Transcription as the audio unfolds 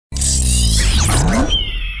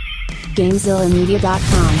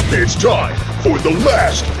GameZillaMedia.com. It's time for the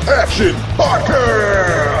Last Action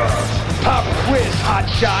Podcast! Pop quiz,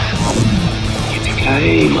 hotshot.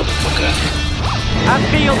 Yippee-ki-yay, motherfucker. I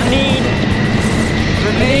feel the need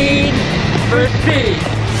for speed.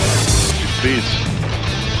 Speeds,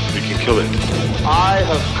 we can kill it. I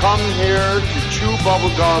have come here to chew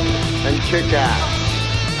bubblegum and kick ass.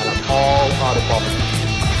 And I'm all out of bubblegum.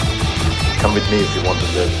 Come with me if you want to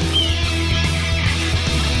live.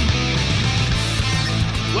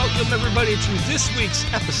 Welcome, everybody, to this week's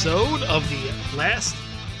episode of the Last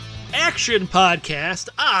Action Podcast.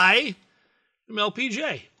 I am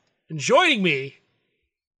LPJ, and joining me,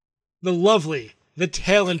 the lovely, the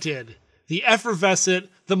talented, the effervescent,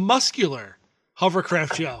 the muscular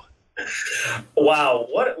Hovercraft Joe. Wow,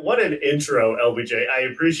 what an intro, LPJ. I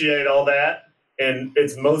appreciate all that, and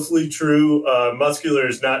it's mostly true. Muscular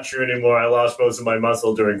is not true anymore. I lost most of my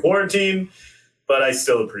muscle during quarantine, but I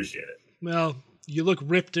still appreciate it. Well, you look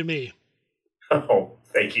ripped to me. Oh,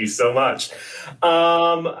 thank you so much.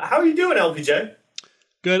 How are you doing, LPJ?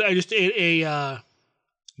 Good. I just ate a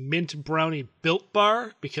mint brownie Built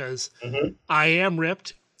Bar because I am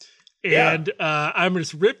ripped. And I'm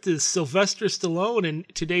as ripped as Sylvester Stallone in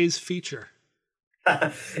today's feature.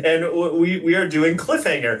 And we are doing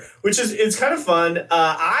Cliffhanger, which is it's kind of fun.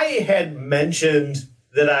 I had mentioned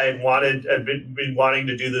that I'd been wanting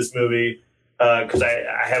to do this movie because I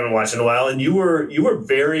haven't watched it in a while, and you were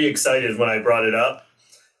very excited when I brought it up,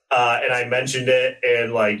 and I mentioned it,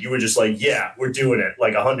 and like you were just like, yeah, we're doing it,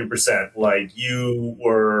 like 100%. Like you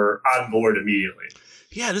were on board immediately.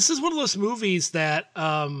 Yeah, this is one of those movies that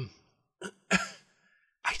I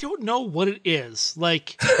don't know what it is.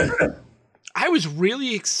 Like, I was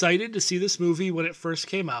really excited to see this movie when it first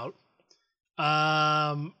came out.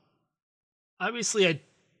 Obviously, I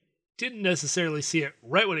didn't necessarily see it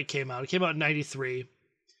right when it came out. It came out in 93.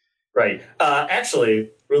 Right. Actually,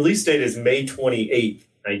 release date is May 28th,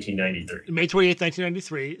 1993. May 28th,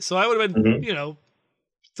 1993. So I would have been,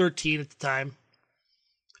 13 at the time.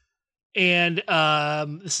 And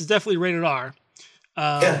this is definitely rated R.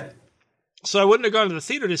 So I wouldn't have gone to the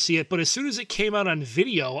theater to see it, but as soon as it came out on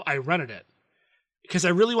video, I rented it because I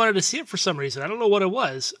really wanted to see it for some reason. I don't know what it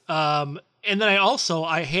was. And then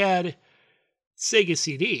I had Sega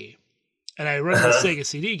CD, and I rented the Sega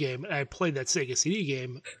CD game, and I played that Sega CD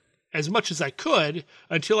game as much as I could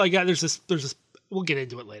until I got there's this. We'll get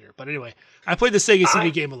into it later, but anyway, I played the Sega CD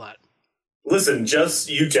game a lot. Listen, just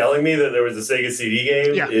you telling me that there was a Sega CD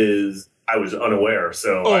game is. I was unaware,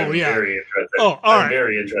 so I'm very interested. Oh, all right.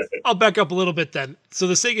 Very interested. I'll back up a little bit then. So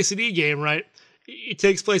the Sega CD game, right? It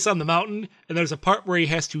takes place on the mountain, and there's a part where he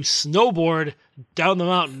has to snowboard down the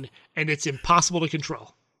mountain, and it's impossible to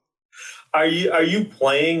control. Are you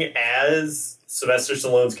playing as Sylvester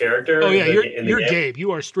Stallone's character? Oh yeah, you're Gabe.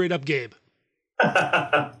 You are straight up Gabe.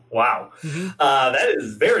 Wow, that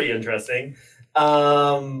is very interesting.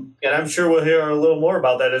 And I'm sure we'll hear a little more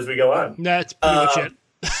about that as we go on. That's pretty much it.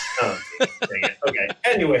 Oh, dang it. Okay.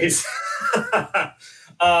 Anyways,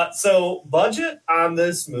 so budget on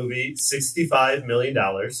this movie $65 million,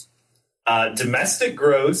 domestic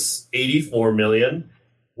gross $84 million,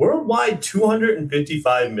 worldwide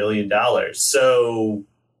 $255 million. So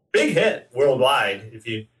big hit worldwide.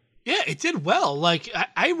 Yeah, it did well. Like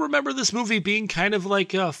I remember this movie being kind of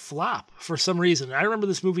like a flop for some reason. I remember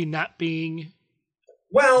this movie not being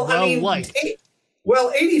liked.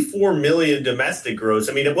 Well, 84 million domestic gross.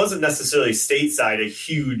 I mean, it wasn't necessarily stateside a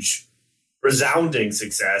huge, resounding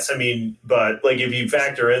success. I mean, but like if you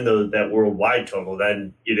factor in that worldwide total,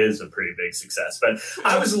 then it is a pretty big success. But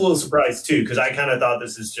I was a little surprised too because I kind of thought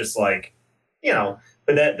this is just like, but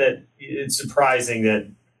that it's surprising that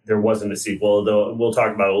there wasn't a sequel. Though we'll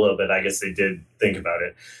talk about it a little bit. I guess they did think about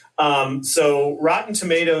it. So Rotten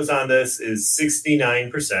Tomatoes on this is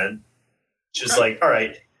 69%. Just like, all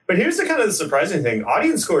right. But here's the kind of the surprising thing.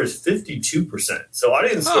 Audience score is 52%. So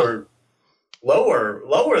audience score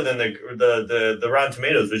lower than the Rotten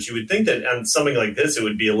Tomatoes, which you would think that on something like this, it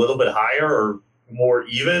would be a little bit higher or more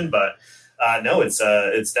even. But no, it's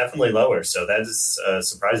definitely lower. So that is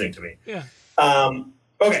surprising to me. Yeah.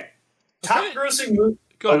 Okay. Top grossing movie.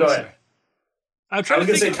 Go ahead. I'm trying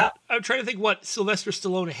to think what Sylvester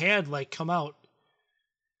Stallone had come out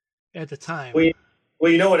at the time.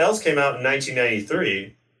 Well, you know what else came out in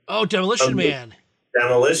 1993? Oh, Demolition Man.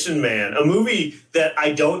 Demolition Man, a movie that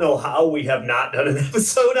I don't know how we have not done an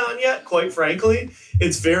episode on yet, quite frankly.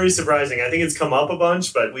 It's very surprising. I think it's come up a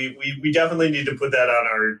bunch, but we definitely need to put that on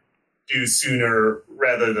our do sooner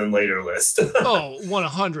rather than later list. Oh,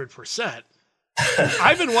 100%.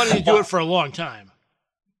 I've been wanting to do it for a long time.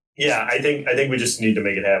 Yeah, I think we just need to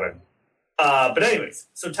make it happen. But anyways,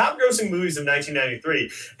 so top grossing movies of 1993.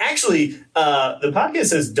 Actually, the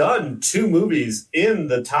podcast has done 2 movies in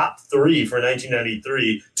the top 3 for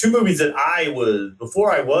 1993. 2 movies that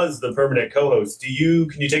before I was the permanent co-host. Can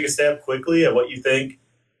you take a stab quickly at what you think?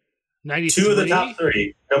 93? 2 of the top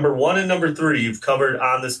 3, number 1 and number 3, you've covered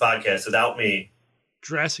on this podcast without me.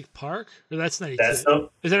 Jurassic Park? Or that's 92. Is that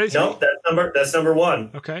 92? No, that's number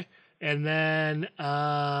 1. Okay. And then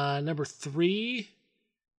number 3,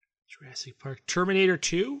 Jurassic Park. Terminator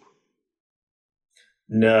 2?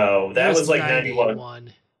 No, that was like 91.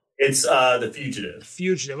 91. It's The Fugitive.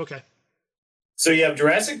 Fugitive, okay. So you have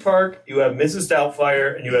Jurassic Park, you have Mrs.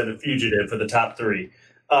 Doubtfire, and you have The Fugitive for the top 3.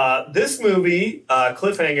 This movie,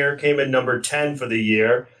 Cliffhanger, came in number 10 for the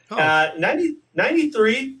year.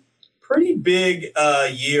 93, pretty big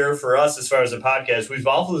year for us as far as the podcast. We've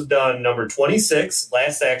also done number 26,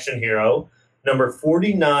 Last Action Hero, number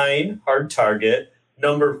 49, Hard Target,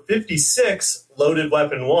 number 56, Loaded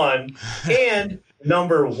Weapon 1, and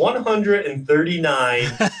number 139,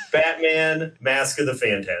 Batman, Mask of the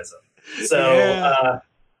Phantasm.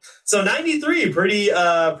 So 93, pretty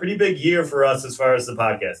big year for us as far as the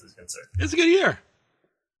podcast is concerned. It's a good year.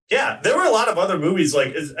 Yeah, there were a lot of other movies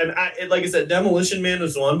like I said, Demolition Man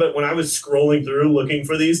was one. But when I was scrolling through looking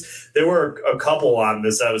for these, there were a couple on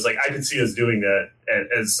this. I was like, I could see us doing that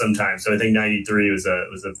at some time. So I think 93 was a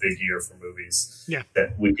big year for movies. Yeah,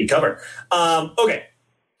 that we could cover. Okay,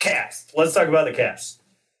 cast. Let's talk about the cast.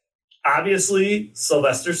 Obviously,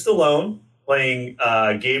 Sylvester Stallone playing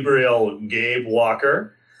Gabe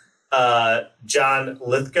Walker. John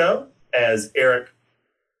Lithgow as Eric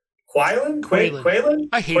Quaylen?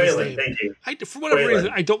 I hate his name. Thank you. For whatever reason,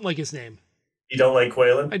 I don't like his name. You don't like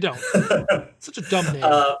Quaylen? I don't. Such a dumb name.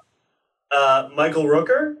 Michael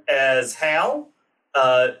Rooker as Hal.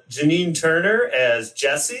 Janine Turner as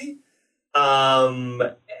Jessie.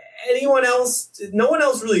 Anyone else? No one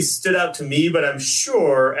else really stood out to me, but I'm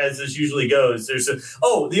sure, as this usually goes,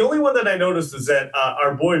 the only one that I noticed was that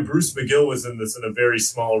our boy Bruce McGill was in this in a very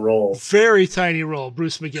small role. Very tiny role,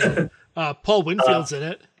 Bruce McGill. Paul Winfield's in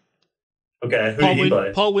it. Okay, who did he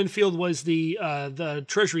play? Paul Winfield was the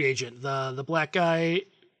Treasury agent, the black guy.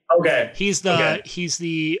 Okay, he's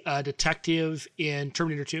the detective in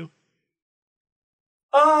Terminator 2.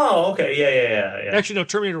 Oh, okay, yeah. Actually, no,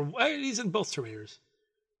 Terminator. He's in both Terminators.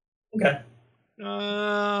 Okay.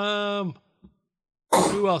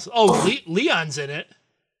 Who else? Oh, Leon's in it.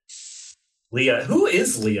 Leon. Who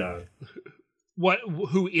is Leon? What?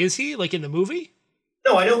 Who is he? Like in the movie?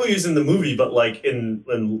 No, I know who he's in the movie, but like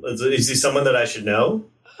is he someone that I should know?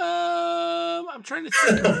 I'm trying to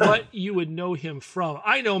think of what you would know him from.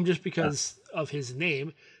 I know him just because of his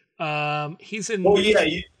name. He's in. Well, yeah,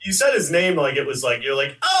 you said his name like it was like you're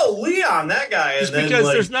like, oh, Leon, that guy. Just because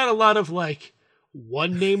there's not a lot of like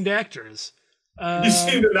one named actors. You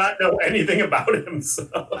seem to not know anything about him. So.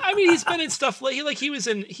 I mean, he's been in stuff like he's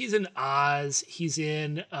in Oz. He's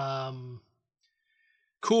in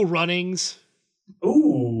Cool Runnings.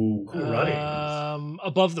 Ooh, Cool Runnings.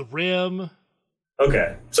 Above the Rim.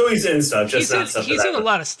 Okay, so he's in stuff. He's in a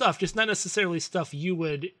lot of stuff, just not necessarily stuff you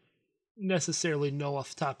would necessarily know off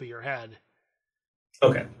the top of your head.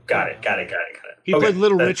 Okay, got it. He played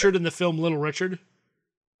Little Richard in the film Little Richard.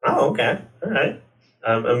 Oh, okay. All right.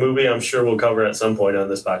 A movie I'm sure we'll cover at some point on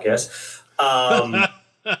this podcast.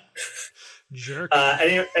 Jerk.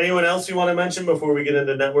 Anyone else you want to mention before we get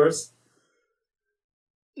into net worths?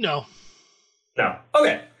 No.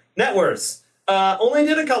 Okay. Net worths. Only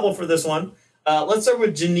did a couple for this one. Let's start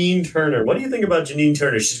with Janine Turner. What do you think about Janine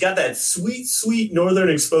Turner? She's got that sweet, sweet Northern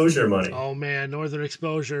Exposure money. Oh, man. Northern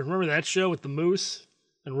Exposure. Remember that show with the Moose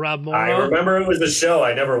and Rob Morrow? I remember it was a show.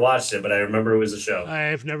 I never watched it, but I remember it was a show.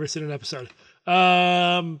 I've never seen an episode.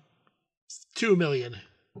 $2 million.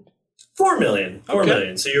 $4 million. $4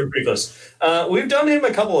 million. So you're pretty close. We've done him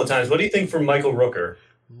a couple of times. What do you think for Michael Rooker?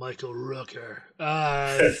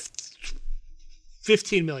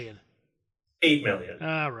 $15 million. $8 million.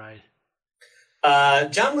 All right.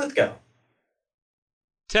 John Lithgow.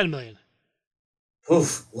 $10 million.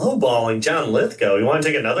 Oof, lowballing John Lithgow. You want to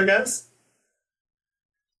take another guess?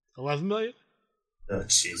 $11 million. Oh,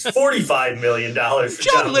 jeez. $45 million for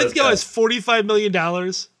John Lithgow has $45 million.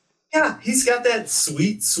 Yeah, he's got that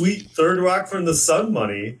sweet, sweet Third Rock from the Sun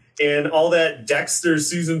money and all that Dexter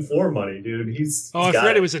season 4 money, dude. I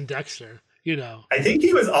forgot he was in Dexter. You know, I think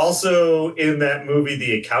he was also in that movie,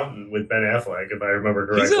 The Accountant, with Ben Affleck, if I remember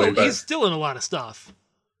correctly. He's still in a lot of stuff.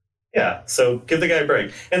 Yeah, so give the guy a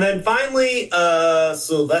break. And then finally,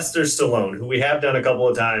 Sylvester Stallone, who we have done a couple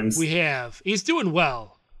of times. We have. He's doing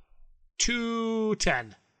well.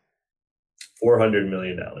 $210. $400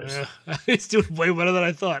 million. He's doing way better than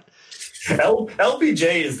I thought.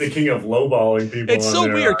 LBJ is the king of lowballing people. It's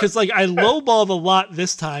so weird because like I lowballed a lot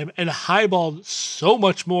this time and highballed so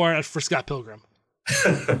much more for Scott Pilgrim.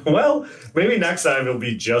 Well, maybe next time it'll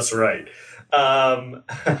be just right.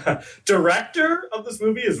 Director of this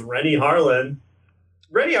movie is Renny Harlin.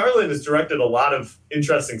 Renny Harlin has directed a lot of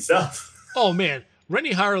interesting stuff. Oh man,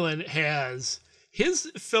 Renny Harlin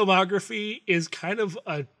his filmography is kind of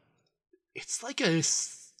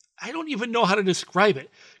I don't even know how to describe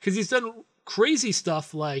it because he's done crazy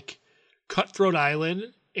stuff like Cutthroat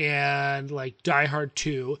Island and like Die Hard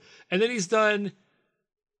 2, and then he's done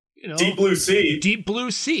Deep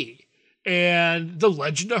Blue Sea and The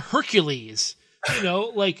Legend of Hercules,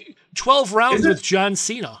 like 12 Rounds with John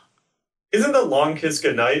Cena. Isn't The Long Kiss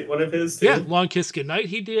Goodnight one of his too? Yeah, Long Kiss Goodnight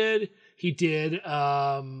he did. What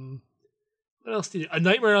else did he do? A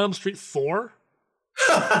Nightmare on Elm Street 4?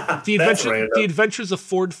 The Adventures of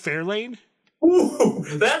Ford Fairlane? Ooh,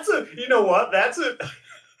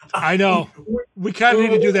 I know. We kind of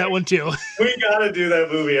need to do that one too. We got to do that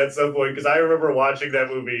movie at some point because I remember watching that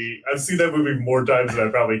movie. I've seen that movie more times than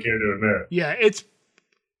I probably care to admit. Yeah, it's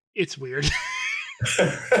weird.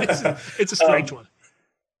 it's a strange one.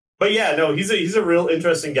 But yeah, no, he's a real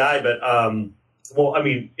interesting guy. But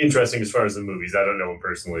interesting as far as the movies. I don't know him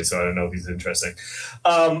personally, so I don't know if he's interesting.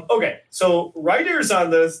 Okay, so writers on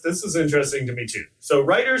this is interesting to me too. So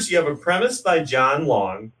writers, you have a premise by John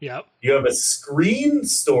Long. Yep. You have a screen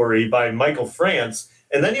story by Michael France,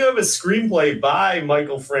 and then you have a screenplay by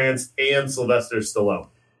Michael France and Sylvester Stallone.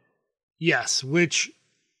 Yes, which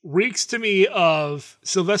reeks to me of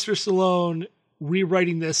Sylvester Stallone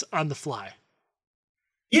rewriting this on the fly.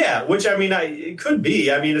 Yeah, which it could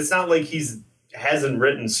be. I mean, it's not like hasn't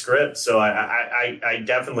written scripts, so I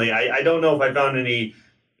definitely I don't know if I found any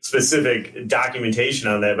specific documentation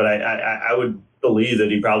on that, but I would believe that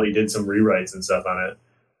he probably did some rewrites and stuff on it.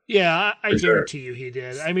 Yeah, I guarantee you he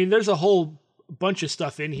did. I mean, there's a whole bunch of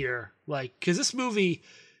stuff in here, like because this movie,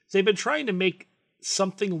 they've been trying to make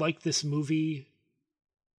something like this movie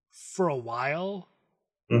for a while.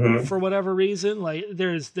 Mm-hmm. For whatever reason, like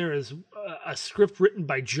there is a script written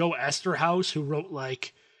by Joe Esterhaus who wrote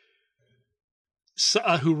like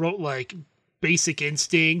Basic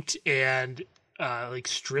Instinct and like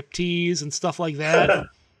Striptease and stuff like that.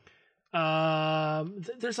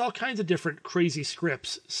 There's all kinds of different crazy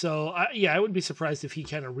scripts. So I wouldn't be surprised if he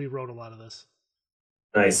kind of rewrote a lot of this.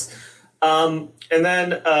 Nice. And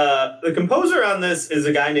then the composer on this is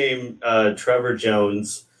a guy named Trevor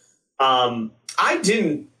Jones. I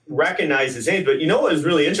didn't recognize his name, but what was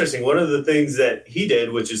really interesting? One of the things that he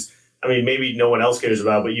did, which is, maybe no one else cares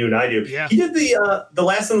about, but you and I do. Yeah. He did the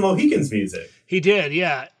Last of the Mohicans music. He did,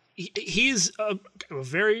 yeah. He's a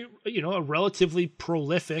very, a relatively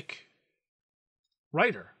prolific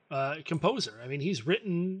writer, composer. He's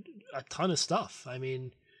written a ton of stuff.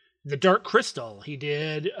 The Dark Crystal. He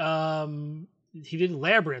did Labyrinth.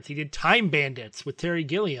 He did Time Bandits with Terry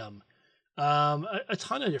Gilliam. A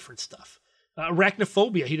ton of different stuff.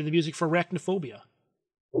 Arachnophobia. He did the music for Arachnophobia.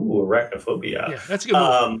 Ooh, Arachnophobia. Yeah, that's a good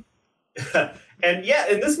movie. And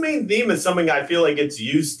this main theme is something I feel like it's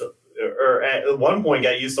used, or at one point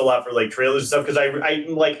got used a lot for like trailers and stuff, because I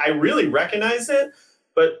really recognized it,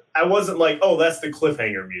 but I wasn't like, oh, that's the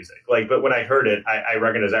cliffhanger music. But when I heard it, I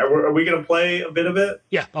recognized it. Are we going to play a bit of it?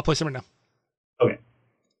 Yeah, I'll play some right now. Okay.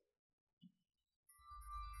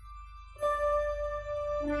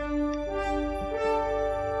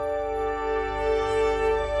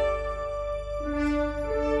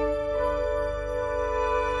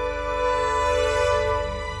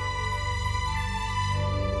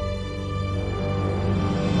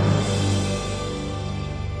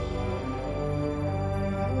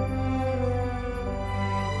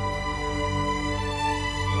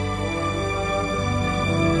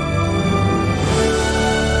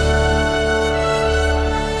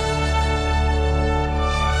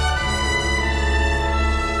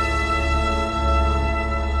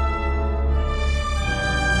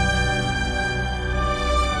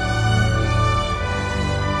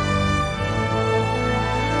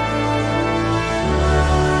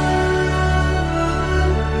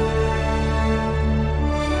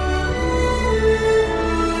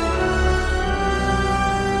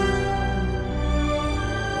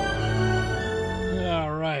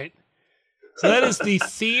 So that is the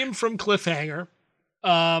theme from Cliffhanger.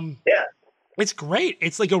 Yeah. It's great.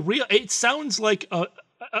 It's like it sounds like a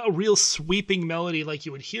real sweeping melody like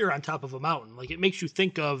you would hear on top of a mountain. Like it makes you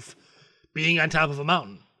think of being on top of a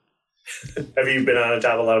mountain. Have you been on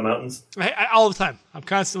top of a lot of mountains? All the time. I'm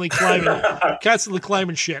constantly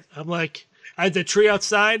climbing shit. I'm like, I had the tree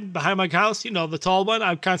outside behind my house, the tall one.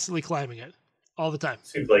 I'm constantly climbing it. all the time.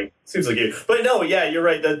 Seems like you. But no, yeah, you're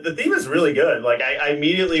right. The theme is really good. Like I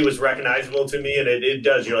immediately was recognizable to me, and it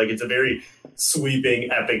does. You're like, it's a very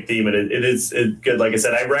sweeping, epic theme, and it's good. Like I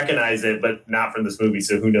said, I recognize it, but not from this movie.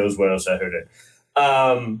 So who knows where else I heard it?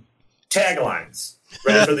 Taglines.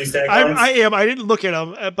 Ready for these taglines? I am. I didn't look at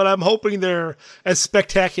them, but I'm hoping they're as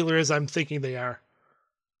spectacular as I'm thinking they are.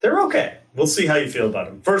 They're okay. We'll see how you feel about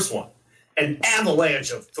them. First one, an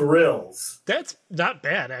avalanche of thrills. That's not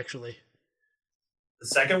bad, actually. The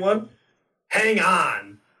second one, hang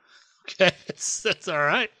on. Okay, that's all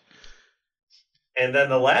right. And then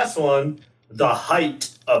the last one, the height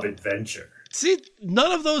of adventure. See,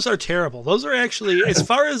 none of those are terrible. Those are actually, as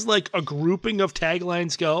far as like a grouping of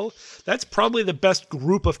taglines go, that's probably the best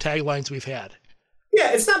group of taglines we've had.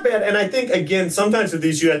 Yeah, it's not bad. And I think, again, sometimes with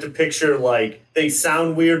these you have to picture, like, they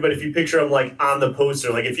sound weird, but if you picture them, like, on the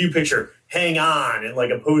poster, like, if you picture hang on and, like,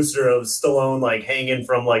 a poster of Stallone, like, hanging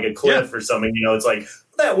from, like, a cliff or something, you know, it's like,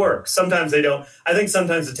 that works. Sometimes they don't. I think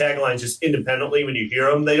sometimes the taglines just independently, when you hear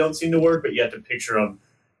them, they don't seem to work, but you have to picture them,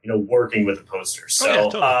 you know, working with the poster. So,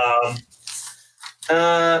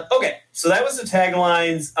 okay, so that was the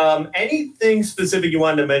taglines. Anything specific you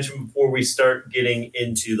wanted to mention before we start getting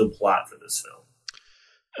into the plot for this film?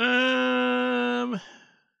 I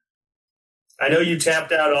know you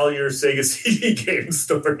tapped out all your Sega CD game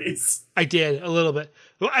stories. I did a little bit.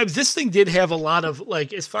 Well, this thing did have a lot of,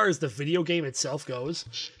 like, as far as the video game itself goes,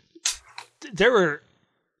 there were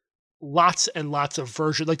lots and lots of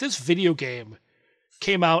versions. Like, this video game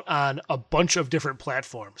came out on a bunch of different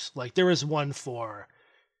platforms. Like, there was one for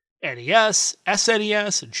NES,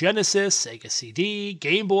 SNES, Genesis, Sega CD,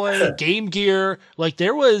 Game Boy, Game Gear. Like,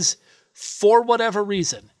 there was, for whatever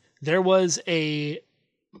reason, there was a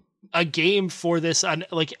game for this on,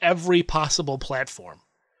 like, every possible platform.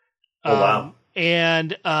 Oh, wow.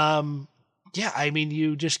 And, yeah, I mean,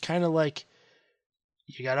 you just kind of, like,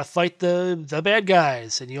 you got to fight the bad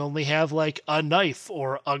guys, and you only have, like, a knife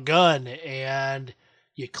or a gun, and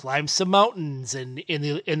you climb some mountains, and in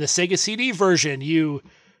the Sega CD version, you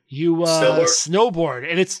snowboard,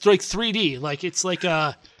 and it's like 3D, like it's like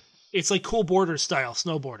Cool Border style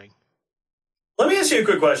snowboarding. Let me ask you a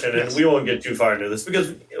quick question, Yes. and we won't get too far into this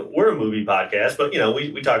because we're a movie podcast, but, you know,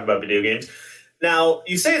 we talk about video games. Now,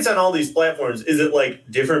 you say it's on all these platforms. Is it like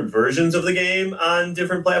different versions of the game on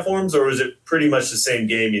different platforms, or is it pretty much the same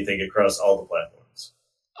game, you think, across all the platforms?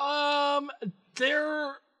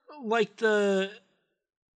 They're like the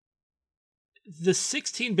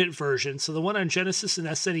 16-bit version, so the one on Genesis and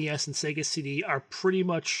SNES and Sega CD are pretty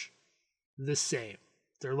much the same.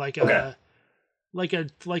 They're like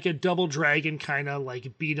like a Double Dragon kind of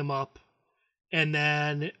like beat 'em up, and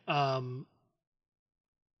then the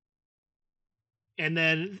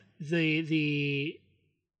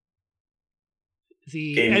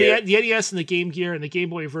NES and the Game Gear and the Game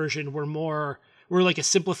Boy version were like a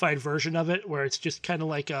simplified version of it, where it's just kind of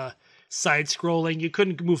like a side-scrolling. You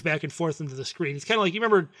couldn't move back and forth into the screen. It's kind of like, you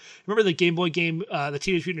remember the Game Boy game, the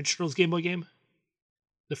Teenage Mutant Ninja Turtles Game Boy game?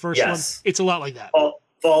 The first one? It's a lot like that.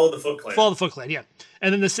 Follow the Foot Clan. Follow the Foot Clan, yeah.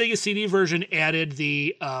 And then the Sega CD version added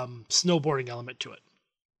the snowboarding element to it.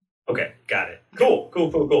 Okay, got it. Cool.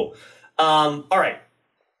 All right.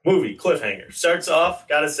 Movie, cliffhanger. Starts off,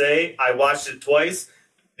 gotta say, I watched it twice.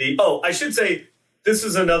 I should say, this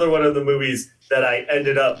is another one of the movies that I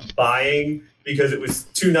ended up buying because it was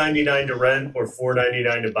 $2.99 to rent or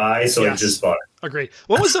 $4.99 to buy, so I just bought it. Agreed.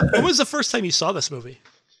 When was the first time you saw this movie?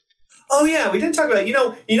 Oh yeah, we didn't talk about it. You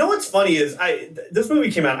know what's funny is this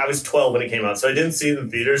movie came out, I was 12 when it came out, so I didn't see it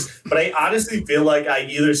in theaters, but I honestly feel like I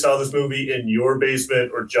either saw this movie in your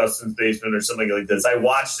basement or Justin's basement or something like this. I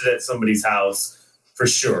watched it at somebody's house for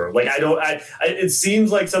sure. Like it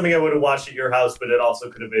seems like something I would have watched at your house, but it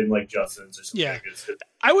also could have been like Justin's or something. Yeah.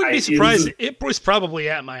 I wouldn't be surprised. It was probably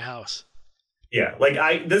at my house. Yeah,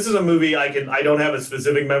 like this is a movie I don't have a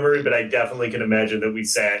specific memory, but I definitely can imagine that we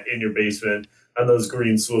sat in your basement on those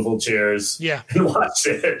green swivel chairs and watched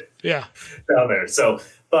it down there. So,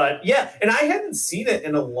 but yeah, and I hadn't seen it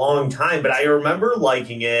in a long time, but I remember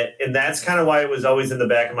liking it, and that's kind of why it was always in the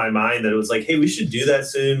back of my mind that it was like, hey, we should do that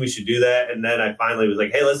soon, we should do that, and then I finally was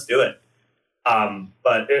like, hey, let's do it.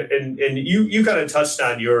 But you kind of touched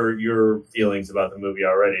on your feelings about the movie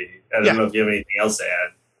already. I don't know if you have anything else to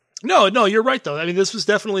add. No, you're right though. I mean, this was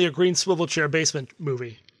definitely a green swivel chair basement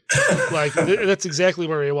movie. Like that's exactly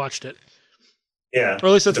where we watched it. Yeah, or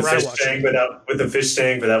at least that's where I watched it. With the fish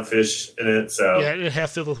tank without fish in it. So yeah,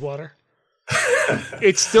 half filled with water.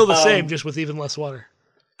 It's still the same, just with even less water.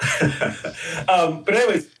 But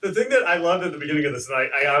anyways, the thing that I loved at the beginning of this, and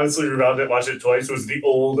I honestly rewound it, watched it twice, was the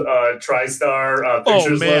old TriStar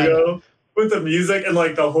Pictures logo. with the music and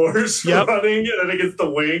like the horse running and then it gets the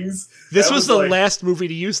wings. This was the last movie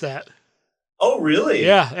to use that. Oh, really?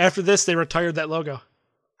 Yeah. After this, they retired that logo.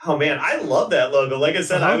 Oh man, I love that logo. Like I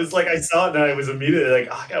said, I was like, I saw it and I was immediately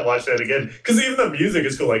like, I gotta watch that again because even the music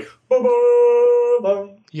is cool. Like,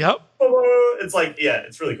 yep. It's like, yeah,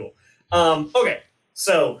 it's really cool. Okay,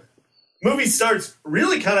 so movie starts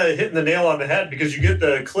really kind of hitting the nail on the head because you get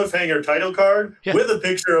the cliffhanger title card with a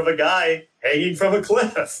picture of a guy hanging from a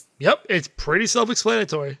cliff. Yep, it's pretty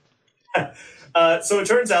self-explanatory. So it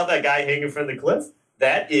turns out that guy hanging from the cliff,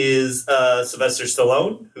 that is Sylvester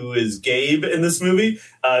Stallone, who is Gabe in this movie.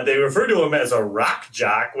 They refer to him as a rock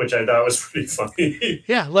jock, which I thought was pretty funny.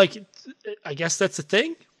 Yeah, like, I guess that's the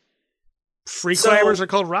thing. Free climbers are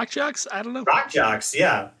called rock jocks? I don't know. Rock jocks,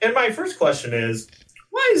 yeah. And my first question is,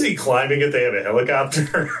 why is he climbing if they have a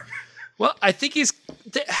helicopter? Well, I think he's...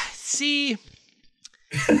 See,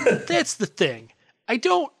 that's the thing. I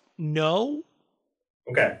don't know.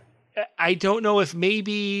 Okay. I don't know if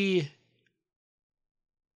maybe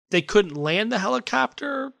they couldn't land the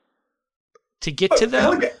helicopter to get to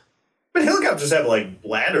them. But helicopters have like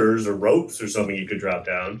bladders or ropes or something you could drop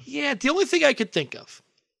down. Yeah, the only thing I could think of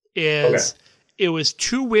is it was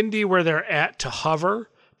too windy where they're at to hover,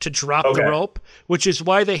 to drop the rope, which is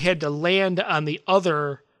why they had to land on the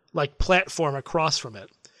other like platform across from it.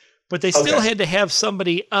 But they still had to have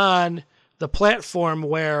somebody on the platform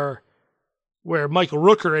where Michael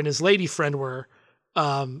Rooker and his lady friend were.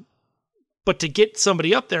 But to get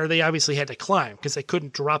somebody up there, they obviously had to climb because they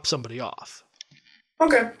couldn't drop somebody off.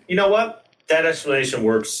 Okay. You know what? That explanation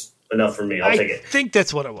works enough for me. I'll take it. I think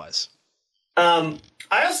that's what it was.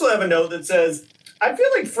 I also have a note that says, I feel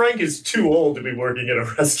like Frank is too old to be working in a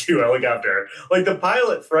rescue helicopter. Like the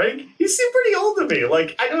pilot, Frank, he seemed pretty old to me.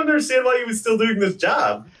 Like, I don't understand why he was still doing this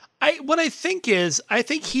job. What I think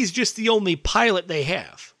he's just the only pilot they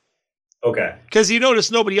have. Okay. Because you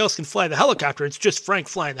notice nobody else can fly the helicopter. It's just Frank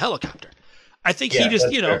flying the helicopter. I think he just,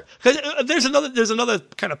 because there's another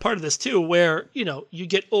kind of part of this too, where, you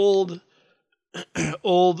get old,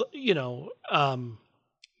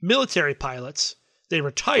 military pilots, they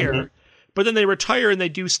retire, but then they retire and they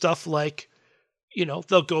do stuff like,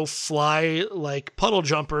 they'll go fly like puddle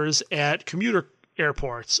jumpers at commuter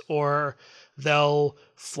airports, or they'll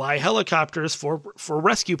fly helicopters for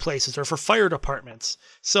rescue places or for fire departments.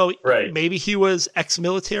 So maybe he was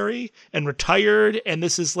ex-military and retired, and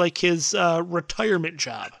this is like his retirement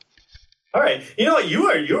job. All right. You know what?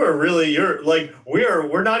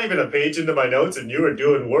 We're not even a page into my notes, and you are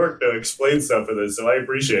doing work to explain stuff for this, so I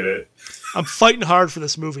appreciate it. I'm fighting hard for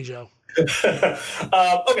this movie, Joe.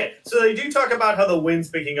 Okay, so they do talk about how the wind's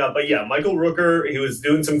picking up, but yeah, Michael Rooker, he was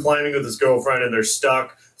doing some climbing with his girlfriend, and they're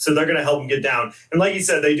stuck, so they're going to help him get down. And like you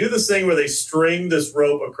said, they do this thing where they string this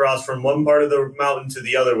rope across from one part of the mountain to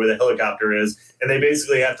the other where the helicopter is, and they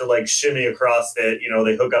basically have to like shimmy across it.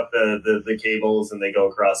 They hook up the cables and they go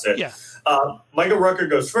across it. Yeah. Michael Rooker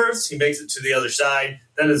goes first. He makes it to the other side.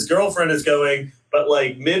 Then his girlfriend is going, but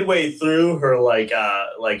like midway through her like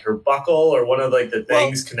her buckle or one of like the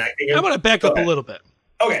things connecting him. I'm going to back up a little bit.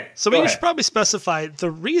 Okay. So we should probably specify the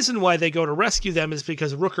reason why they go to rescue them is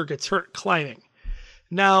because Rooker gets hurt climbing.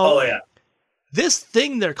 Now, this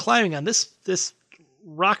thing they're climbing on, this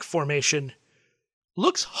rock formation,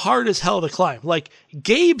 looks hard as hell to climb. Like,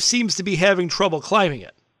 Gabe seems to be having trouble climbing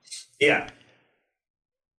it. Yeah.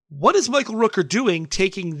 What is Michael Rooker doing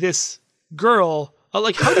taking this girl?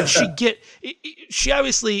 Like, how did she get... She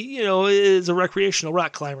obviously, is a recreational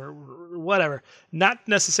rock climber, whatever. Not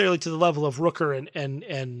necessarily to the level of Rooker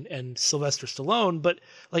and Sylvester Stallone, but,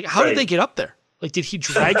 like, how did they get up there? Like, did he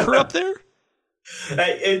drag her up there?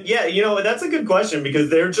 That's a good question because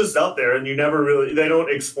they're just up there and they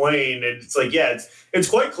don't explain. It's like, it's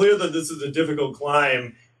quite clear that this is a difficult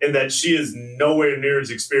climb and that she is nowhere near as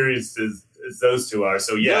experienced as those two are.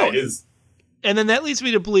 So it is. And then that leads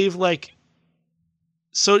me to believe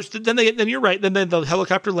so then you're right. Then the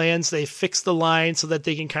helicopter lands, they fix the line so that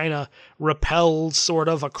they can kind of rappel sort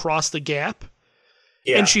of across the gap.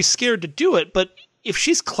 Yeah. And she's scared to do it. But if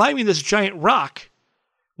she's climbing this giant rock,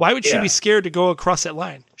 why would she be scared to go across that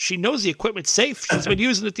line? She knows the equipment's safe. She's been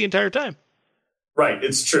using it the entire time. Right,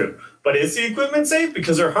 it's true. But is the equipment safe?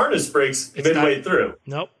 Because her harness breaks midway through.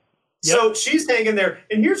 Nope. Yep. So she's hanging there.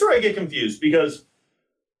 And here's where I get confused because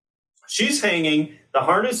she's hanging, the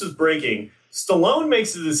harness is breaking. Stallone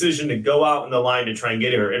makes the decision to go out in the line to try and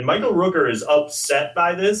get her. And Michael Rooker is upset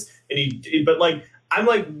by this. I'm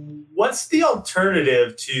like, what's the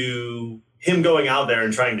alternative to him going out there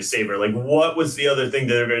and trying to save her? Like, what was the other thing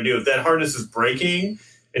that they're going to do? If that harness is breaking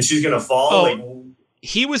and she's going to fall,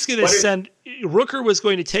 he was going to Rooker was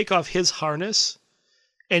going to take off his harness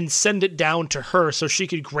and send it down to her so she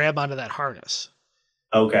could grab onto that harness.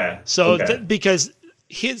 Okay. So because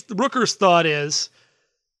Rooker's thought is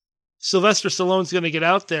Sylvester Stallone's going to get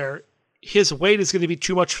out there, his weight is going to be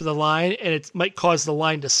too much for the line, and it might cause the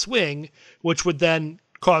line to swing, which would then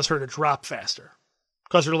cause her to drop faster,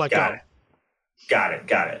 cause her to let go. Got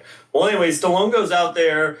it. Well, anyway, Stallone goes out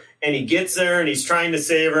there, and he gets there, and he's trying to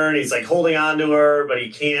save her, and he's, like, holding on to her, but he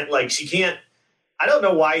can't, like, she can't. I don't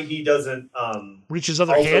know why he doesn't reach his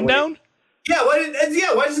other hand down. Yeah,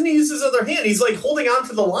 why doesn't he use his other hand? He's like holding on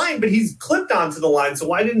to the line, but he's clipped onto the line. So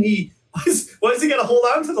why didn't he? Why does he got to hold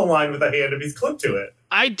on to the line with a hand if he's clipped to it?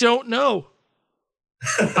 I don't know.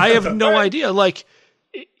 I have no idea. Like,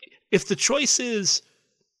 if the choice is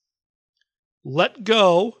let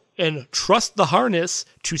go and trust the harness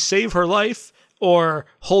to save her life, or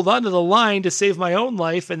hold on to the line to save my own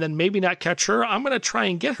life, and then maybe not catch her, I'm going to try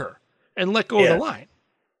and get her and let go of the line.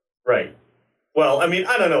 Right. Well, I mean,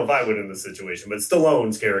 I don't know if I would in this situation, but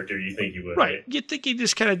Stallone's character, you think he would, right? You'd think he'd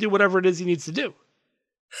just kind of do whatever it is he needs to do.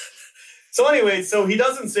 So anyway, so he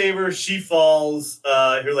doesn't save her. She falls.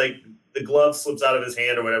 The glove slips out of his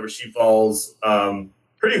hand or whatever. She falls.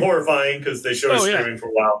 Pretty horrifying because they show her screaming for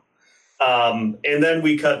a while. And then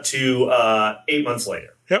we cut to 8 months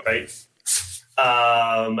later. Yep. Right.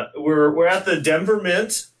 We're at the Denver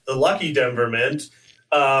Mint, the Lucky Denver Mint.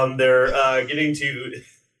 They're getting to.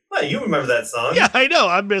 Well, you remember that song? Yeah, I know.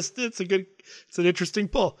 I missed it. It's an interesting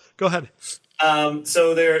pull. Go ahead.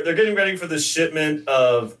 So they're getting ready for the shipment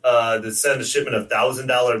of to send a shipment of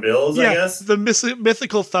 $1,000 bills. I guess the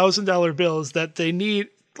mythical $1,000 bills that they need.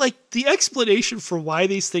 Like, the explanation for why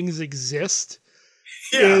these things exist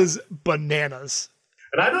is bananas.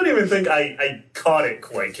 And I don't even think I caught it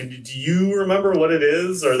quite. Do you remember what it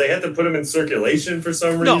is? Or they had to put them in circulation for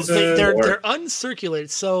some reason? No, they're uncirculated.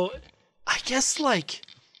 So I guess, like,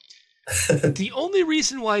 the only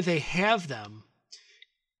reason why they have them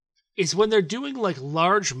is when they're doing, like,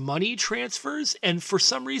 large money transfers, and for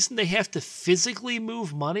some reason they have to physically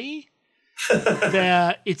move money,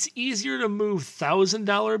 that it's easier to move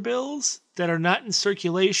 $1,000 bills that are not in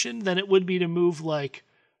circulation than it would be to move, like,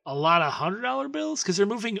 a lot of $100 bills, because they're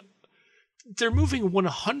moving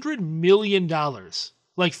 $100 million,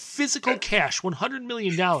 like physical cash, $100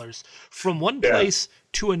 million from one place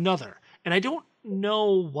to another. And I don't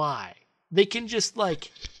know why. They can just, like,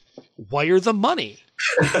 wire the money.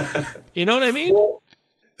 You know what I mean? Well,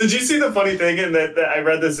 did you see the funny thing in that I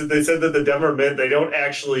read this? They said that the Denver Mint, it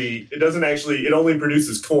only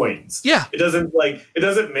produces coins. Yeah. It doesn't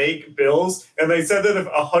make bills. And they said that if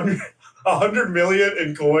 100 million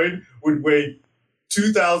in coin would weigh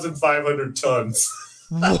 2,500 tons.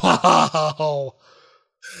 Wow.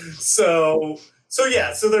 So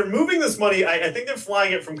they're moving this money. I think they're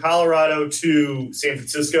flying it from Colorado to San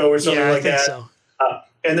Francisco or something like that. So.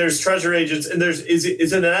 And there's treasure agents, and is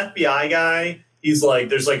it an FBI guy? He's like,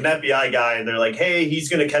 there's like an FBI guy, and they're like, hey, he's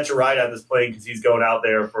going to catch a ride on this plane because he's going out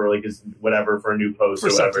there for like his whatever, for a new post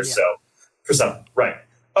or whatever. Yeah. So for something, right?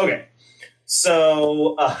 Okay.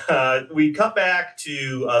 So we cut back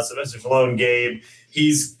to Sylvester Stallone, Gabe.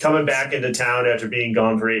 He's coming back into town after being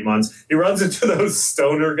gone for 8 months. He runs into those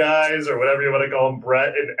stoner guys, or whatever you want to call them,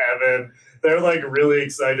 Brett and Evan. They're like really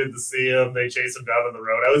excited to see him. They chase him down on the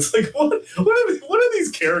road. I was like, what are these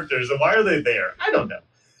characters and why are they there? I don't know.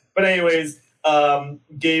 But anyways,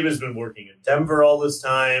 Gabe has been working in Denver all this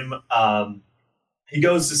time. He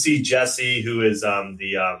goes to see Jessie, who is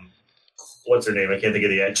what's her name? I can't think of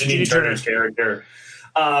the Janine Turner's character.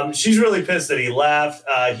 She's really pissed that he left.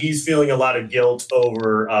 He's feeling a lot of guilt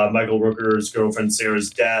over Michael Rooker's girlfriend Sarah's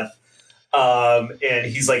death. And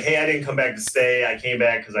he's like, hey, I didn't come back to stay. I came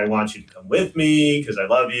back because I want you to come with me because I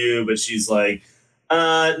love you. But she's like,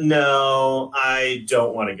 no, I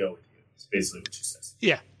don't want to go with you. That's basically what she says.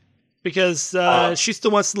 Yeah, because she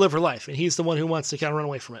still wants to live her life, and he's the one who wants to kind of run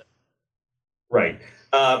away from it. Right.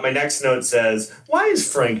 My next note says, why is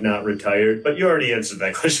Frank not retired? But you already answered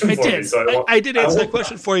that question for me. So I did answer that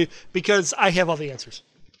question for you because I have all the answers.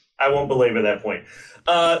 I won't belabor that point.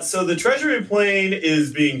 So the Treasury plane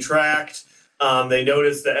is being tracked. They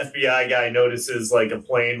notice, the FBI guy notices like a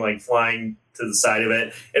plane like flying to the side of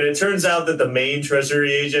it. And it turns out that the main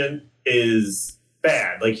Treasury agent is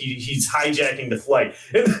bad. Like he's hijacking the flight.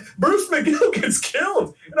 And Bruce McGill gets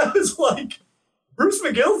killed. And I was like, Bruce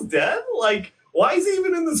McGill's dead? Like, why is he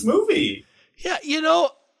even in this movie? Yeah,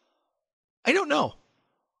 I don't know.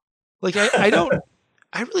 Like, I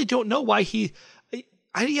really don't know why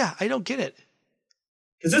I don't get it.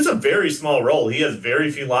 Because it's a very small role. He has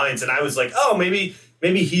very few lines. And I was like, oh, maybe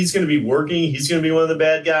he's going to be working. He's going to be one of the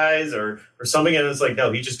bad guys or something. And it's like,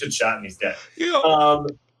 no, he just gets shot and he's dead.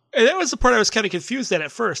 And that was the part I was kind of confused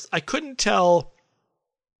at first. I couldn't tell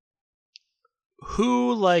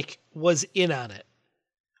who like was in on it.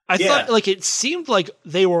 I thought like it seemed like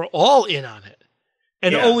they were all in on it,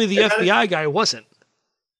 and only the FBI guy wasn't.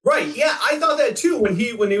 Right? Yeah, I thought that too. When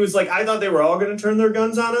he was like, I thought they were all going to turn their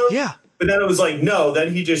guns on him. Yeah, but then it was like, no.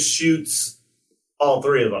 Then he just shoots all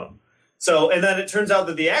three of them. So, and then it turns out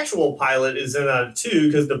that the actual pilot is in on it too,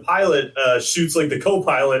 because the pilot shoots like the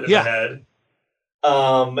co-pilot in the head.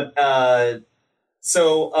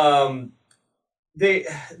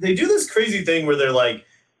 They do this crazy thing where they're like,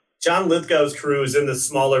 John Lithgow's crew is in the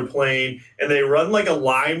smaller plane, and they run like a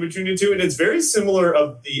line between the two, and it's very similar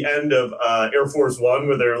of the end of Air Force One,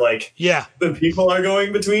 where they're like, the people are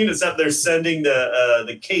going between, except they're sending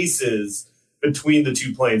the cases between the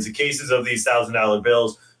two planes, the cases of these $1,000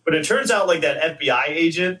 bills. But it turns out like that FBI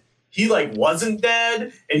agent, he like wasn't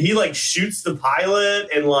dead, and he like shoots the pilot,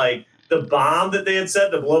 and like the bomb that they had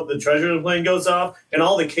set to blow up the treasure plane goes off, and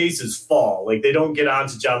all the cases fall. Like they don't get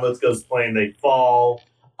onto John Lithgow's plane, they fall.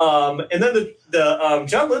 And then the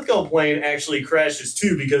John Lithgow plane actually crashes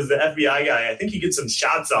too, because the FBI guy, I think he gets some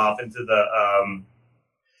shots off into the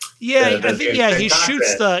he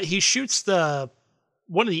shoots the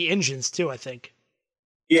one of the engines too, I think.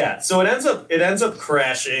 Yeah, so it ends up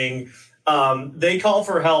crashing. They call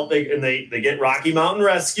for help. They get Rocky Mountain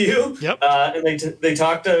Rescue. Yep. And they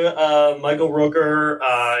talk to Michael Rooker,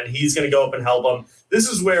 and he's going to go up and help them. This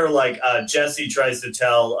is where like Jesse tries to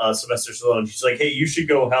tell Sylvester Stallone. She's like, "Hey, you should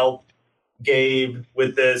go help Gabe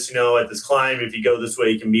with this. You know, at this climb. If you go this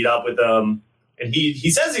way, you can meet up with them." And he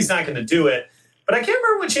says he's not going to do it, but I can't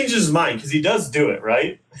remember what changes his mind, because he does do it,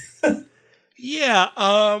 right? Yeah.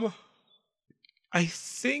 I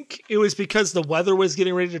think it was because the weather was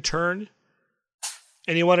getting ready to turn,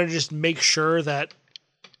 and he wanted to just make sure that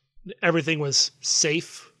everything was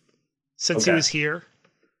safe since he was here.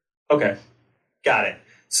 Okay. Got it.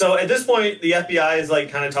 So at this point, the FBI is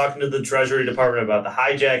like kind of talking to the Treasury Department about the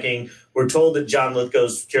hijacking. We're told that John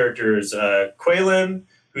Lithgow's character is Quaylen,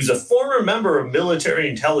 who's a former member of military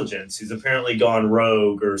intelligence. He's apparently gone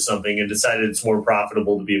rogue or something and decided it's more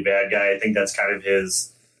profitable to be a bad guy. I think that's kind of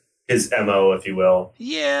his MO, if you will.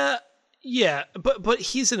 Yeah. But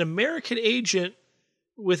he's an American agent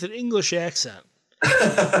with an English accent,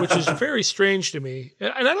 which is very strange to me.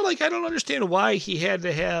 And I don't understand why he had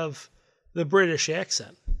to have the British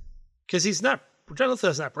accent, because John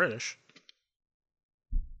Lithgow's not British.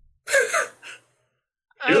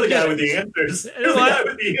 You're the guy with the answers. I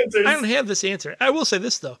don't have this answer. I will say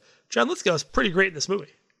this though: John Lithgow is pretty great in this movie.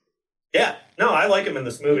 Yeah, no, I like him in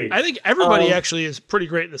this movie. I think everybody actually is pretty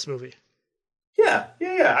great in this movie. Yeah.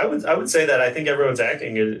 I would say that. I think everyone's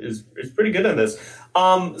acting is pretty good in this.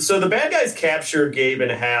 So the bad guys capture Gabe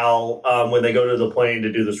and Hal when they go to the plane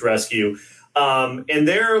to do this rescue. And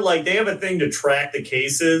they're like, they have a thing to track the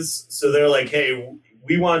cases. So they're like, hey,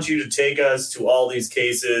 we want you to take us to all these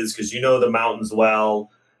cases because you know the mountains well.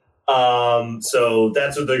 So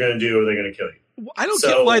that's what they're going to do, or they're going to kill you. I don't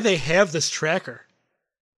get why they have this tracker.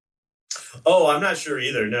 Oh, I'm not sure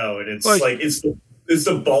either. No, and it's like it's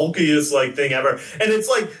the bulkiest like thing ever, and it's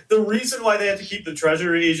like the reason why they have to keep the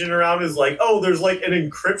treasury agent around is like, oh, there's like an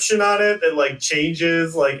encryption on it that like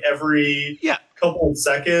changes like every couple of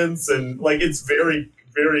seconds, and like it's very,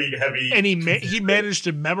 very heavy. And he managed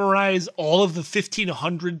to memorize all of the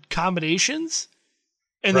 1,500 combinations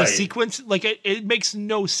and the sequence. Like it makes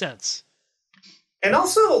no sense. And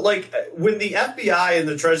also, like, when the FBI and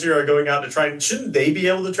the Treasury are going out to try, shouldn't they be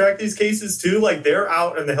able to track these cases too? Like, they're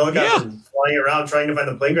out in the helicopter flying around trying to find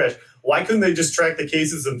the plane crash. Why couldn't they just track the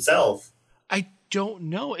cases themselves? I don't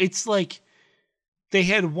know. It's like they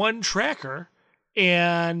had one tracker,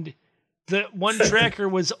 and the one tracker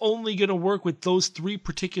was only going to work with those 3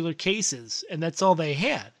 particular cases, and that's all they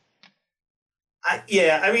had.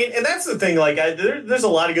 I mean, and that's the thing. Like, there's a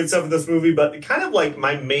lot of good stuff in this movie, but kind of like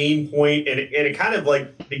my main point, and it kind of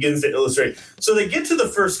like begins to illustrate. So they get to the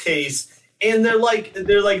first case, and they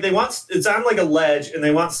want it's on like a ledge, and they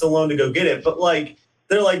want Stallone to go get it, but like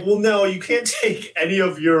they're like, well, no, you can't take any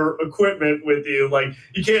of your equipment with you. Like,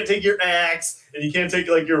 you can't take your axe, and you can't take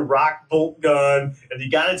like your rock bolt gun, and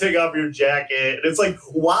you got to take off your jacket. And it's like,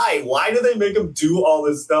 why? Why do they make him do all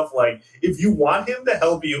this stuff? Like, if you want him to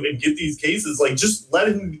help you and get these cases, like, just let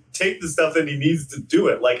him take the stuff that he needs to do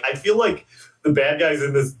it. Like, I feel like the bad guys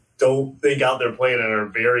in this don't think out their plan and are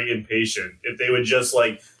very impatient. If they would just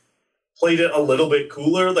like played it a little bit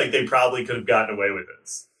cooler, like they probably could have gotten away with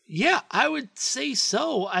this. Yeah, I would say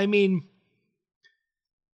so. I mean,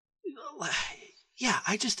 yeah,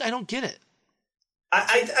 I don't get it.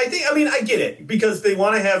 I think, I mean, I get it because they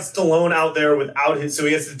want to have Stallone out there without his, so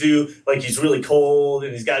he has to do, like, he's really cold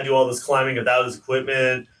and he's got to do all this climbing without his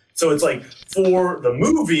equipment. So it's like for the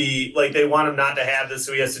movie, like they want him not to have this,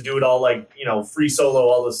 so he has to do it all like, you know, free solo,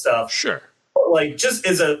 all this stuff. Sure. But like just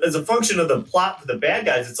as a function of the plot for the bad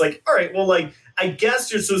guys, it's like, all right, well, like I guess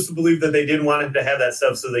you're supposed to believe that they didn't want him to have that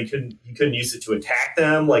stuff, so he couldn't use it to attack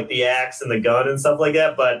them, like the axe and the gun and stuff like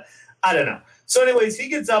that. But I don't know. So, anyways, he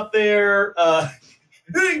gets up there.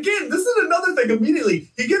 Again, this is another thing.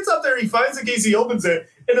 Immediately, he gets up there, he finds the case, he opens it,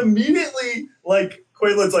 and immediately, like,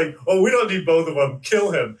 Quaylen's like, oh, we don't need both of them.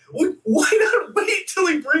 Kill him. Why not wait till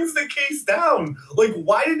he brings the case down? Like,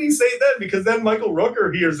 why didn't he say it then? Because then Michael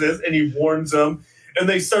Rooker hears this, and he warns them, and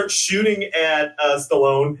they start shooting at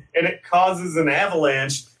Stallone, and it causes an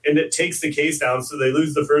avalanche, and it takes the case down, so they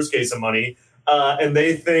lose the first case of money. And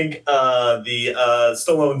they think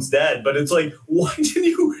Stallone's dead, but it's like, why didn't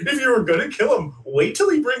you? If you were going to kill him, wait till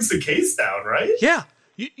he brings the case down, right? Yeah,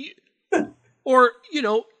 or you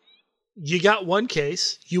know, you got one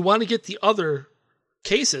case, you want to get the other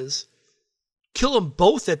cases, kill them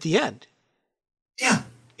both at the end. Yeah.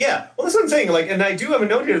 Well, that's what I'm saying. Like, and I do have a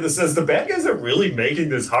note here that says the bad guys are really making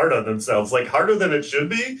this hard on themselves, like harder than it should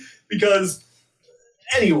be, because.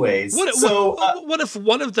 Anyways, what if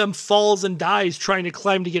one of them falls and dies trying to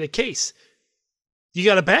climb to get a case? You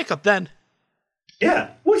got a backup then. Yeah.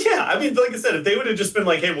 Well, yeah. I mean, like I said, if they would have just been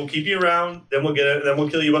like, "Hey, we'll keep you around, then we'll get it, then we'll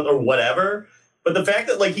kill you," or whatever. But the fact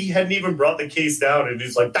that like he hadn't even brought the case down and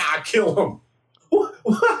he's like, kill him.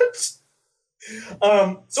 What?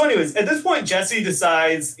 So, anyways, at this point, Jesse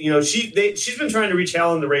decides, you know, she's been trying to reach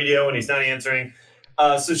Hal on the radio and he's not answering.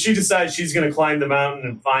 So she decides she's going to climb the mountain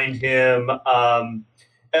and find him.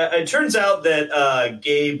 It turns out that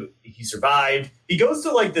Gabe, he survived. He goes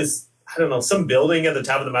to like this, I don't know, some building at the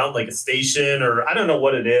top of the mountain, like a station, or I don't know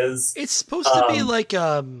what it is. It's supposed to be like,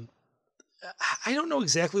 I don't know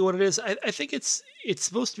exactly what it is. I think it's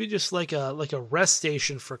supposed to be just like a rest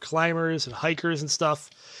station for climbers and hikers and stuff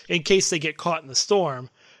in case they get caught in the storm.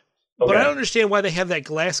 Okay. But I don't understand why they have that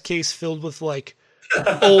glass case filled with like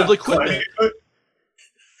old equipment.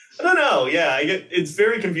 I don't know. Yeah, it's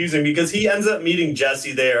very confusing because he ends up meeting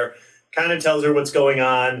Jesse there, kind of tells her what's going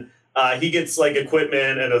on. He gets like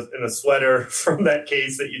equipment and a sweater from that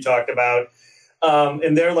case that you talked about.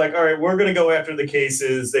 And they're like, all right, we're going to go after the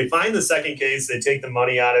cases. They find the second case. They take the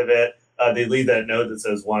money out of it. They leave that note that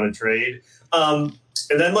says want to trade. And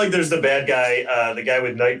then like there's the bad guy, the guy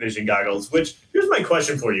with night vision goggles, which here's my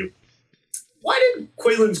question for you. Why did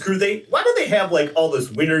Quaylen's crew, why did they have like all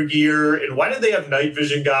this winter gear and why did they have night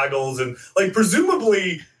vision goggles? And like,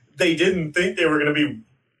 presumably they didn't think they were going to be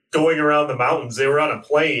going around the mountains. They were on a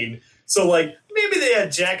plane. So like maybe they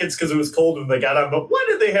had jackets because it was cold when they got on, but why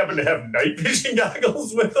did they happen to have night vision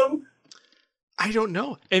goggles with them? I don't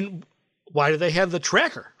know. And why do they have the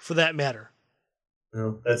tracker for that matter?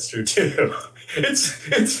 Well, that's true too. It's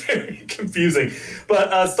very confusing. But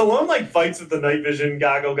Stallone like fights with the night vision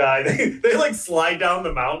goggle guy. They like slide down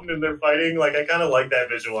the mountain and they're fighting. Like I kind of like that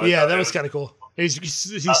visual. Yeah, that was kind of cool. He's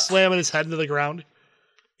slamming his head into the ground.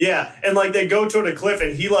 Yeah, and like they go toward a cliff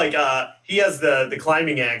and he like he has the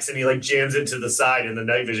climbing axe and he like jams it to the side and the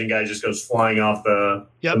night vision guy just goes flying off the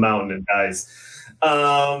mountain and dies.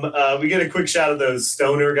 We get a quick shot of those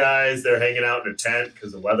stoner guys. They're hanging out in a tent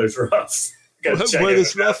because the weather's rough.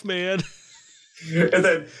 Weather's rough, man. And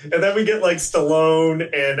then we get like Stallone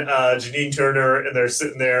and Janine Turner, and they're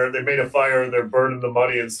sitting there. They made a fire and they're burning the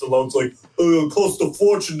money. And Stallone's like, "Oh, it cost a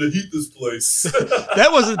fortune to heat this place." That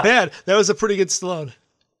wasn't bad. That was a pretty good Stallone.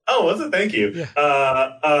 Oh, was it? Thank you.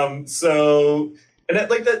 Yeah. So, and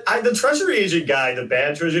that, like the treasury agent guy, the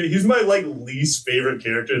bad treasury, he's my like least favorite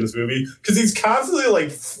character in this movie because he's constantly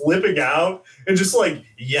like flipping out and just like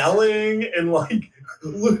yelling and like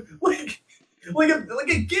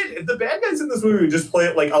again, if the bad guys in this movie would just play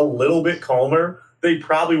it like a little bit calmer, they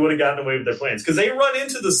probably would have gotten away with their plans. Because they run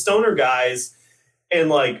into the stoner guys, and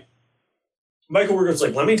like Michael Rooker's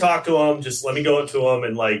like, "Let me talk to him. Just let me go up to him."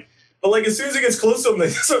 And like, but like as soon as he gets close to him, they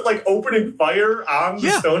start like opening fire on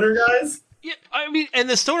the stoner guys. Yeah, I mean, and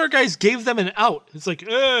the stoner guys gave them an out. It's like,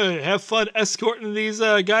 have fun escorting these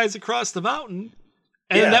guys across the mountain,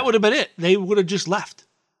 and that would have been it. They would have just left.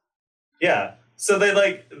 Yeah. So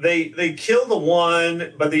they kill the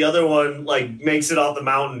one, but the other one like makes it off the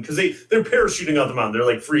mountain because they're parachuting off the mountain.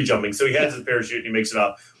 They're like free jumping. So he has his parachute and he makes it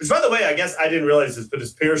off. Which, by the way, I guess I didn't realize this, but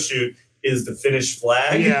his parachute is the Finnish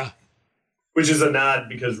flag. Yeah, which is a nod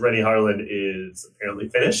because Rennie Harlan is apparently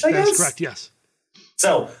Finnish. I guess that's correct. Yes.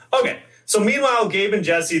 So okay. So meanwhile, Gabe and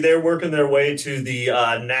Jesse, they're working their way to the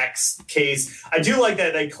next case. I do like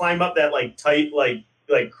that they climb up that like tight like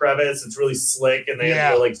crevice. It's really slick, and they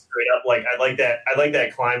have to go like straight up. Like I like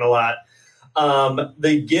that climb a lot.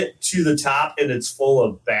 They get to the top, and it's full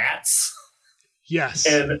of bats. Yes,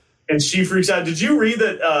 and she freaks out. Did you read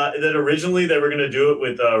that that originally they were going to do it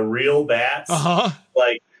with real bats?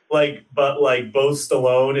 But both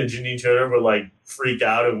Stallone and Janine Turner were like freaked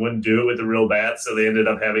out and wouldn't do it with the real bats, so they ended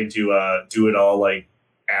up having to do it all like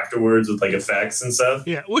afterwards with like effects and stuff.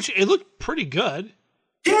 Yeah, which it looked pretty good.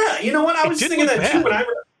 Yeah, you know what? I was thinking that too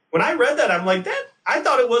when I read that. I'm like that. I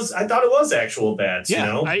thought it was actual bats. Yeah,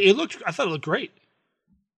 you know? I thought it looked great.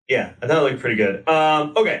 Yeah, I thought it looked pretty good.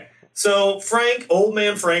 Okay, so old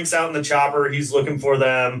man Frank's out in the chopper. He's looking for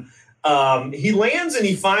them. He lands and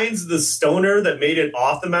he finds the stoner that made it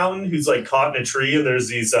off the mountain, who's like caught in a tree, and there's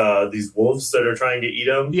these wolves that are trying to eat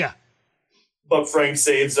him. Yeah, but Frank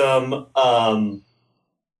saves him.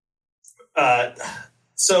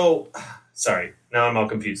 So sorry, now I'm all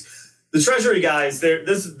confused. The Treasury guys,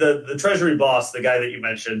 this is the Treasury boss, the guy that you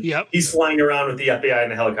mentioned. Yep. He's flying around with the FBI in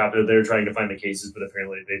the helicopter. They're trying to find the cases, but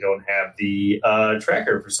apparently they don't have the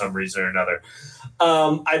tracker for some reason or another.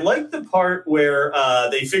 I like the part where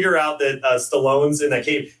they figure out that Stallone's in that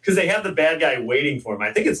cave because they have the bad guy waiting for him.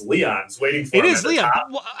 I think it's Leon's waiting for him. It is Leon.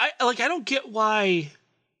 Well, I don't get why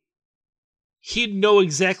he'd know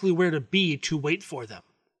exactly where to be to wait for them.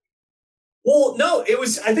 Well, no,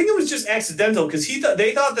 I think it was just accidental because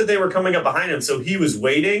they thought that they were coming up behind him, so he was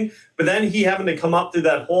waiting. But then he happened to come up through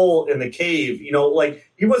that hole in the cave. You know, like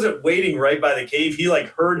he wasn't waiting right by the cave. He like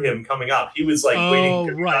heard him coming up. He was like waiting. Oh,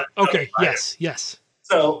 right. Okay. Yes.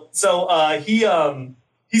 So he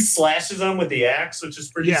slashes him with the axe, which is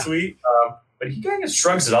pretty sweet. But he kind of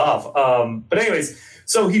shrugs it off. But anyways,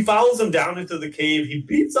 so he follows him down into the cave. He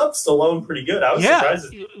beats up Stallone pretty good. I was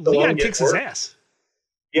surprised that Leon kicks his ass.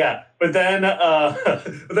 Yeah, but then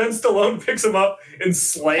Stallone picks him up and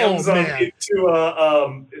slams him into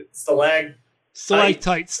a stalactite.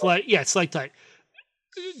 Stalactite.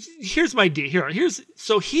 Here's my deal.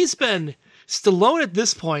 Stallone at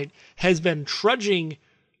this point has been trudging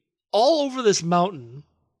all over this mountain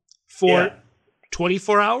for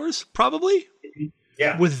 24 hours, probably.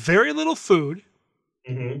 Yeah, with very little food.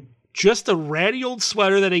 Mm-hmm. Just a ratty old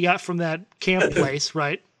sweater that he got from that camp place,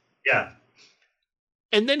 right? Yeah.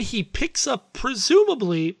 And then he picks up,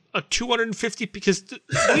 presumably, a 250, because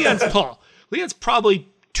Leon's tall. Leon's probably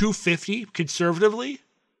 250, conservatively.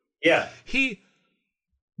 Yeah. He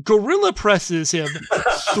gorilla presses him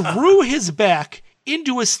through his back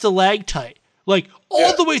into a stalactite, like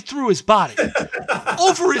all the way through his body,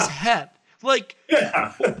 over his head, like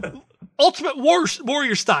Ultimate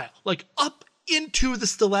Warrior style, like up into the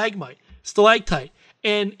stalactite,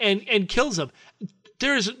 and kills him.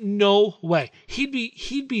 There's no way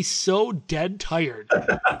he'd be so dead tired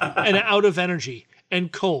and out of energy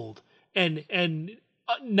and cold and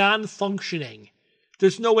non-functioning.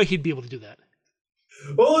 There's no way he'd be able to do that.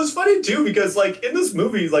 Well, it's funny too because like in this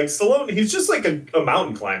movie, like Stallone, he's just like a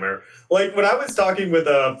mountain climber. Like when I was talking with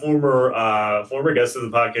a former guest of the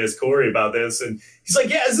podcast, Corey, about this, and he's like,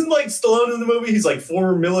 "Yeah, isn't like Stallone in the movie? He's like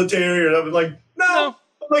former military," and I'm like, "No."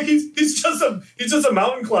 Like he's just a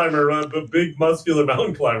mountain climber, a big muscular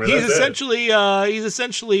mountain climber. He's essentially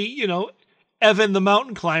Evan the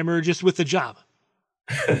mountain climber, just with the job.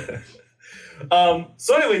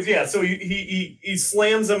 So anyways, so he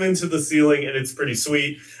slams them into the ceiling, and it's pretty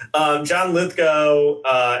sweet. John Lithgow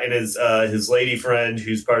and his lady friend,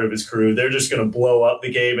 who's part of his crew, they're just going to blow up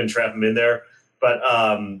the cave and trap him in there. But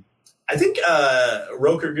I think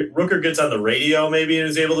Rooker gets on the radio maybe and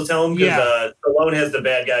is able to tell him because Stallone has the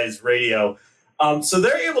bad guy's radio. So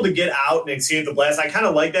they're able to get out and escape the blast. I kind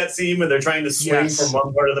of like that scene when they're trying to swing from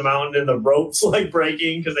one part of the mountain and the rope's like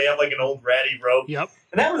breaking because they have like an old ratty rope. Yep.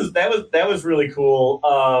 And that was really cool.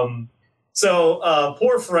 So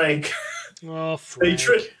poor Frank. Oh, Frank.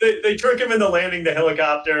 They trick him into landing the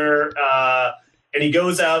helicopter. And he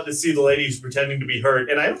goes out to see the lady who's pretending to be hurt.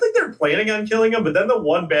 And I don't think they're planning on killing him, but then the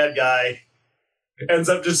one bad guy ends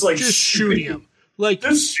up just shooting him. Like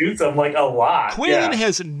just shoots him like a lot. Quinlan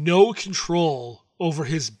has no control over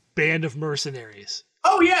his band of mercenaries.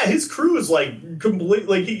 Oh yeah, his crew is like complete.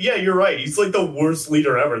 Like you're right. He's like the worst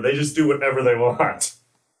leader ever. They just do whatever they want.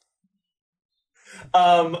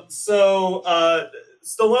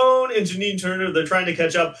 Stallone and Janine Turner, they're trying to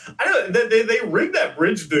catch up. I don't know, they rigged that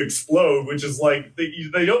bridge to explode, which is like,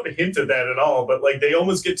 they don't hint at that at all, but like they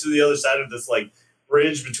almost get to the other side of this like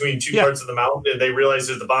bridge between two parts of the mountain, and they realize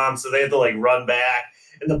there's the bomb, so they have to like run back,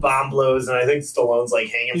 and the bomb blows, and I think Stallone's like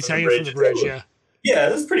hanging from the bridge. Yeah,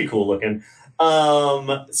 that's pretty cool looking.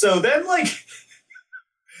 So then like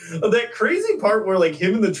That crazy part where like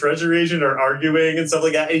him and the treasure agent are arguing and stuff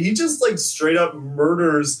like that, and he just like straight up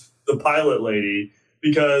murders the pilot lady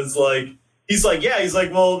because like he's like,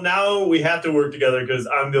 well, now we have to work together because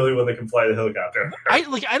I'm the only one that can fly the helicopter. I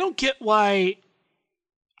don't get why.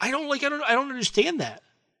 I don't understand that.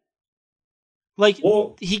 Like,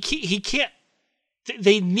 well, he can't.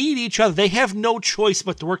 They need each other. They have no choice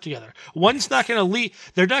but to work together. One's not going to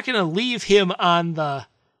leave. They're not going to leave him on the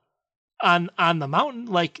mountain.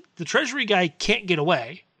 Like, the treasury guy can't get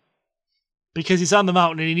away because he's on the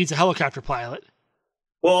mountain and he needs a helicopter pilot.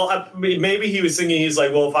 Well, maybe he was thinking, he's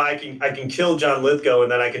like, well, if I can kill John Lithgow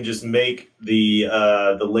and then I can just make the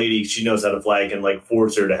lady, she knows how to fly, and like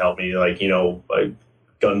force her to help me, like, you know, like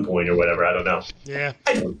gunpoint or whatever. I don't know. Yeah,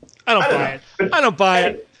 I don't buy it. I don't buy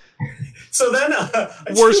it. So then,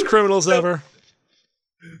 worst criminals ever.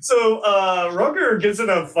 So Rooker gets in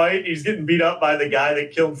a fight. He's getting beat up by the guy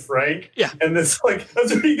that killed Frank. Yeah. And that's where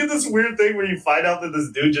you get this weird thing where you find out that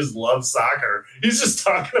this dude just loves soccer. He's just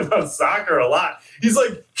talking about soccer a lot. He's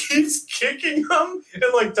like, keeps kicking him and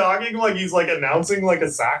like talking like he's like announcing like a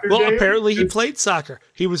soccer game. Well, apparently he played soccer.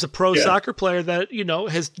 He was a pro soccer player that, you know,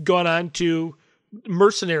 has gone on to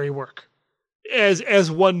mercenary work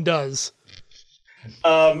as one does.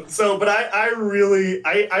 But I really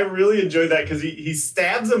enjoyed that because he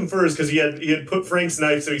stabs him first because he had put Frank's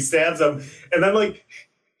knife, so he stabs him, and then like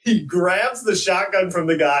he grabs the shotgun from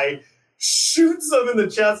the guy, shoots him in the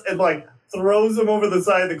chest, and like throws him over the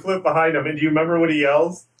side of the cliff behind him. And do you remember what he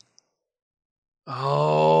yells?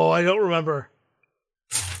 Oh, I don't remember.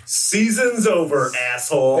 Season's over,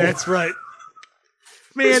 asshole. That's right.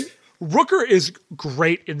 Man, Rooker is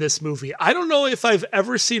great in this movie. I don't know if I've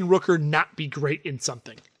ever seen Rooker not be great in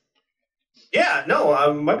something. Yeah,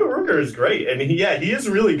 no, Michael Rooker is great. I mean, he is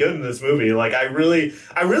really good in this movie. Like, I really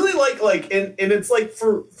like, and it's like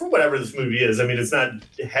for whatever this movie is. I mean, it's not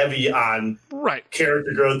heavy on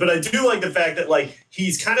character growth, but I do like the fact that like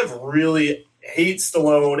he's kind of really hates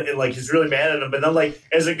Stallone and like he's really mad at him. But then like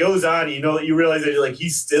as it goes on, you realize that like he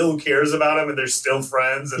still cares about him and they're still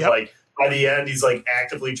friends and like. By the end, he's like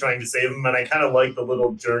actively trying to save him, and I kind of like the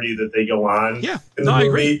little journey that they go on. Yeah, in the movie. I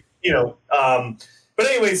agree. You know, but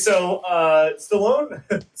anyway, so Stallone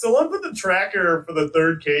put the tracker for the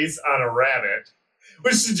third case on a rabbit.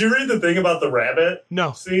 Which, did you read the thing about the rabbit?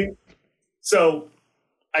 No. See, so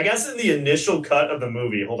I guess in the initial cut of the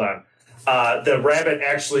movie, hold on, the rabbit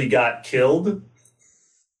actually got killed.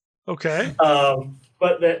 Okay.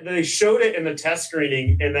 But they showed it in the test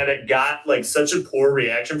screening, and then it got like such a poor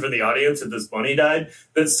reaction from the audience that this bunny died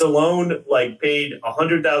that Stallone like paid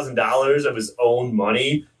 $100,000 of his own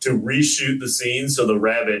money to reshoot the scene so the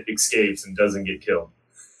rabbit escapes and doesn't get killed.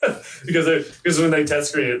 because when they test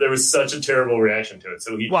screened it, there was such a terrible reaction to it.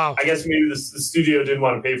 So I guess maybe the studio didn't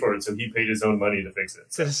want to pay for it, so he paid his own money to fix it.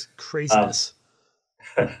 So. That's craziness.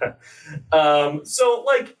 So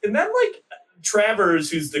like, and then like.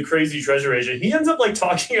 Travers, who's the crazy treasure agent, he ends up like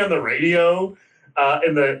talking on the radio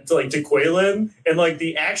to Quaylen, and like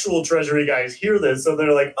the actual treasury guys hear this, so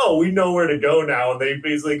they're like, "Oh, we know where to go now." And they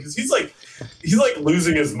basically, because he's like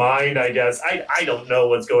losing his mind, I guess. I don't know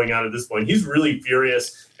what's going on at this point. He's really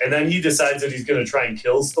furious, and then he decides that he's going to try and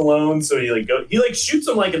kill Stallone. So he shoots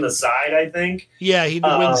him like in the side, I think. Yeah, he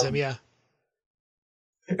wins him. Yeah,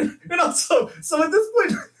 and also, so at this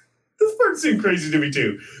point, this part seemed crazy to me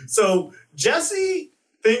too. So. Jesse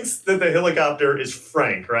thinks that the helicopter is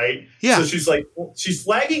Frank, right? Yeah. So she's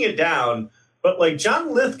flagging it down, but like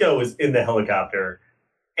John Lithgow is in the helicopter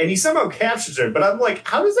and he somehow captures her. But I'm like,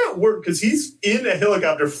 how does that work? Because he's in a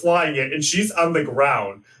helicopter flying it and she's on the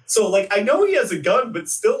ground. So like, I know he has a gun, but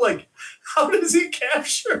still like, how does he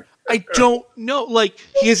capture her? I don't know. Like,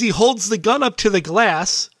 he holds the gun up to the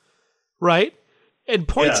glass, right? And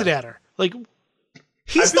points it at her. Like,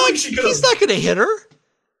 he's not going to hit her.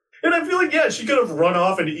 And I feel like, she could have run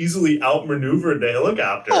off and easily outmaneuvered the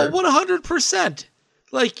helicopter. Oh, 100%.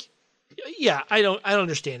 Like, yeah, I don't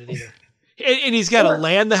understand it either. And he's got to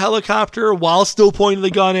land the helicopter while still pointing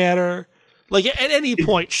the gun at her. Like, at any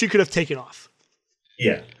point, she could have taken off.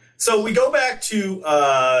 Yeah. So we go back to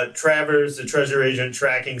Travers, the treasure agent,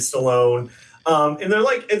 tracking Stallone. And they're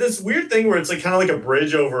like, this weird thing where it's like kind of like a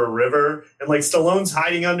bridge over a river. And like Stallone's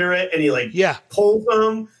hiding under it and he pulls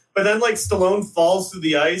him. But then, like, Stallone falls through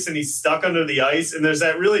the ice, and he's stuck under the ice. And there's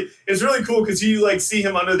it's really cool because you, like, see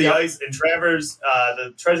him under the ice, and Travers,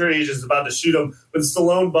 the treasure agent, is about to shoot him. But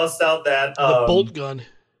Stallone busts out that... the bolt gun.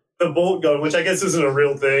 The bolt gun, which I guess isn't a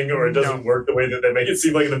real thing, or it doesn't work the way that they make it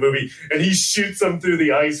seem like in the movie. And he shoots him through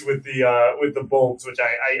the ice with the bolts, which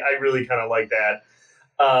I really kind of like that.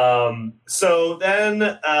 So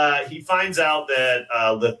then he finds out that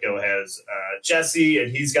Lithgow has Jesse,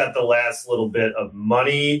 and he's got the last little bit of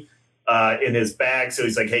money in his bag. So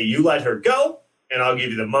he's like, hey, you let her go, and I'll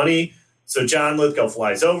give you the money. So John Lithgow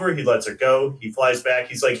flies over. He lets her go. He flies back.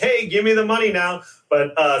 He's like, hey, give me the money now.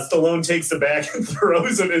 But Stallone takes the bag and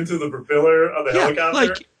throws it into the propeller of the helicopter.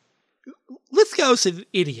 Like, Lithgow's an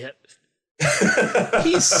idiot.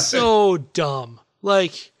 He's so dumb.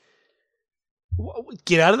 Like,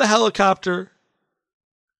 get out of the helicopter.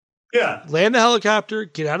 Yeah. Land the helicopter.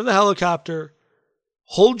 Get out of the helicopter.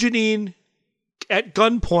 Hold Janine at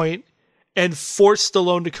gunpoint and force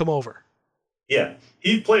Stallone to come over. Yeah.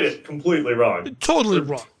 He played it completely wrong. Totally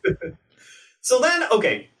wrong. So then,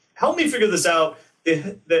 okay, help me figure this out.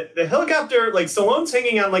 The helicopter, like, Stallone's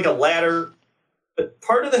hanging on like a ladder, but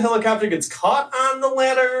part of the helicopter gets caught on the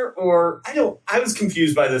ladder, or I was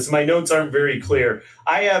confused by this. My notes aren't very clear.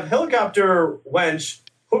 I have helicopter winch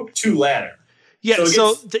hooked to ladder. Yeah,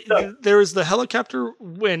 so there is the helicopter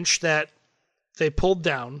winch that they pulled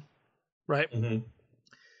down, right? Mm-hmm.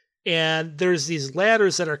 And there's these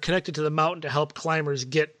ladders that are connected to the mountain to help climbers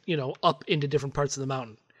get, up into different parts of the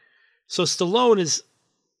mountain. So Stallone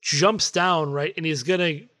jumps down, right? And he's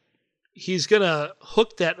gonna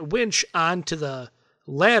hook that winch onto the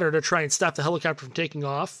ladder to try and stop the helicopter from taking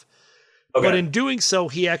off. Okay. But in doing so,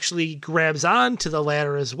 he actually grabs onto the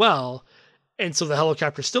ladder as well. And so the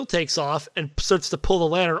helicopter still takes off and starts to pull the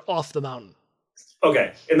ladder off the mountain.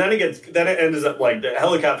 Okay. And then it ends up like the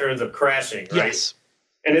helicopter ends up crashing, right? Yes.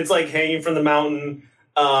 And it's like hanging from the mountain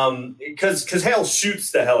because Hale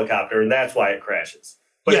shoots the helicopter, and that's why it crashes.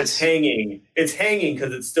 But yes. It's hanging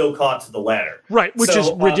because it's still caught to the ladder. Right, which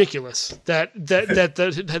is ridiculous. That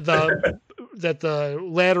the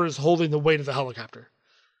ladder is holding the weight of the helicopter.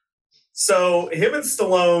 So him and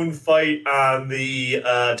Stallone fight on the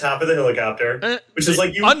top of the helicopter, which is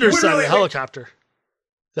like underside of the helicopter.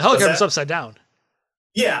 The helicopter's upside down.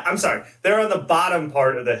 Yeah, I'm sorry. They're on the bottom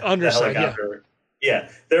part of the helicopter.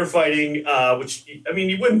 Yeah, they're fighting, which, I mean,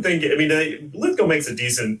 you wouldn't think it. I mean, Lithgow makes a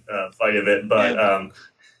decent fight of it, but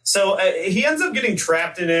so he ends up getting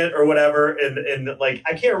trapped in it or whatever, and like,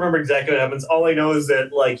 I can't remember exactly what happens. All I know is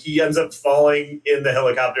that, like, he ends up falling in the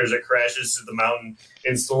helicopter as it crashes to the mountain,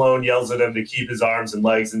 and Stallone yells at him to keep his arms and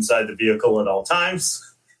legs inside the vehicle at all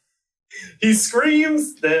times. He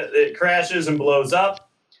screams that it crashes and blows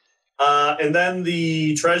up, and then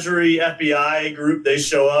the Treasury FBI group, they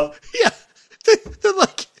show up. Yeah.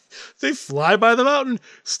 They fly by the mountain.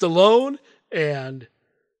 Stallone and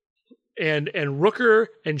Rooker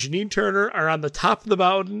and Janine Turner are on the top of the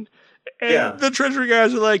mountain, and the Treasury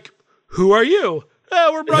guys are like, "Who are you?"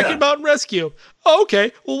 "Oh, we're Rocky Mountain Rescue." "Oh,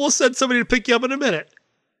 okay. Well, we'll send somebody to pick you up in a minute."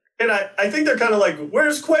 And I think they're kind of like,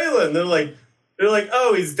 "Where's Quaylen?" They're like,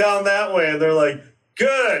 "Oh, he's down that way," and they're like,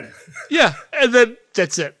 "Good." Yeah, and then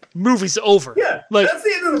that's it. Movie's over. Yeah, like, that's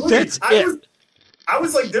the end of the movie. That's it. I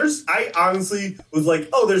was like, I honestly was like,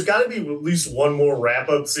 oh, there's got to be at least one more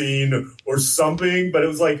wrap-up scene or something. But it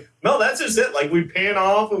was like, no, that's just it. Like, we pan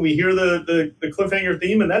off and we hear the cliffhanger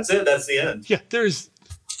theme, and that's it. That's the end. Yeah, there is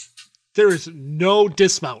no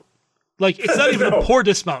dismount. Like, it's not even a poor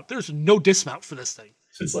dismount. There's no dismount for this thing.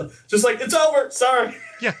 Just like it's over. Sorry.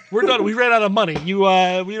 Yeah, we're done. We ran out of money. We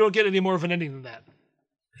don't get any more of an ending than that.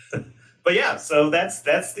 But yeah, so that's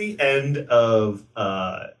the end of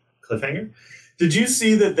Cliffhanger. Did you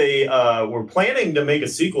see that they were planning to make a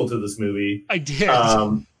sequel to this movie? I did.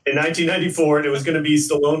 In 1994, and it was going to be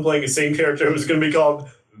Stallone playing the same character. It was going to be called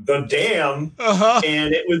The Dam. Uh-huh.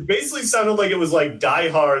 And it was basically sounded like it was like Die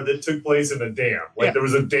Hard that took place in a dam. Like there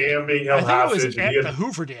was a dam being held hostage. It was at the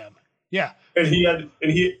Hoover Dam. Yeah. And he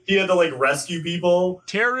had to like rescue people.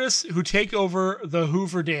 Terrorists who take over the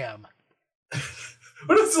Hoover Dam.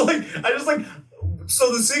 But it's like,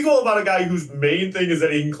 so the sequel about a guy whose main thing is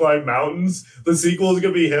that he can climb mountains. The sequel is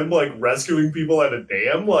going to be him like rescuing people at a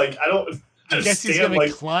dam. Like, I guess he's going to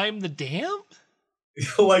climb the dam.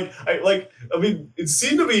 I mean, it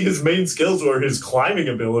seemed to be his main skills were his climbing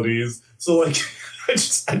abilities. So like,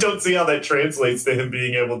 I don't see how that translates to him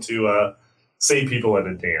being able to save people at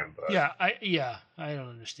a dam. But. I don't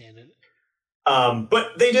understand it.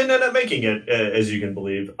 But they didn't end up making it, as you can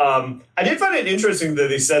believe. I did find it interesting that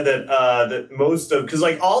they said that most of, because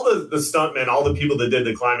like all the stuntmen, all the people that did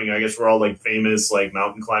the climbing, I guess were all like famous like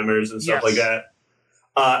mountain climbers and stuff like that.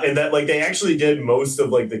 And that like they actually did most of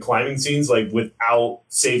like the climbing scenes like without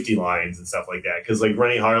safety lines and stuff like that. Because like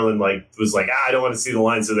Rennie Harlan like was like, I don't want to see the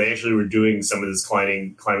lines, so they actually were doing some of this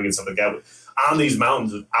climbing and stuff like that on these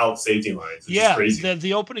mountains without safety lines. Which is crazy.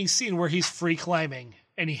 The opening scene where he's free climbing.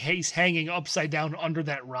 And he's hanging upside down under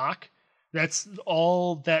that rock. That's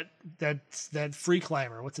all that free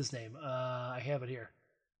climber. What's his name? I have it here.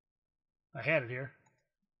 I had it here.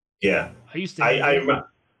 Yeah. I used to. I read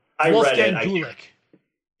Wolfgang it. Gulick.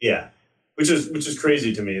 Yeah. Which is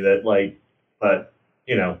crazy to me that but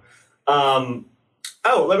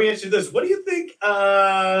let me ask you this. What do you think?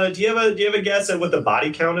 Do you have a guess at what the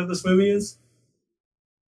body count of this movie is?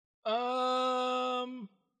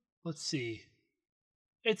 Let's see.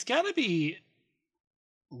 It's got to be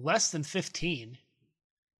less than 15.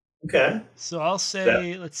 Okay. So I'll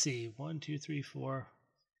say, let's see, 1, 2, 3, 4,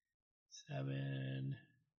 7,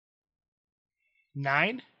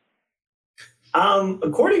 9.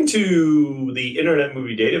 According to the Internet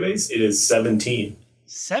Movie Database, it is 17.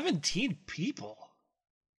 17 people.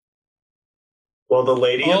 Well, the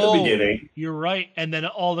lady at the beginning. You're right. And then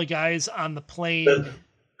all the guys on the plane.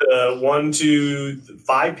 1, 2,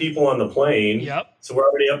 5 people on the plane. Yep. So we're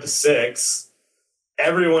already up to 6.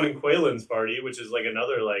 Everyone in Quaylen's party, which is like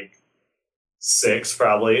another 6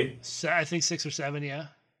 probably. I think 6 or 7, yeah.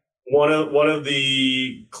 One of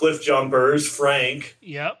the cliff jumpers, Frank.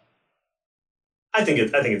 Yep. I think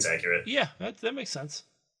it's accurate. Yeah, that makes sense.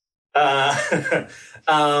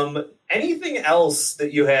 Anything else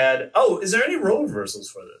that you had? Oh, is there any role reversals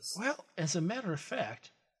for this? Well, as a matter of fact,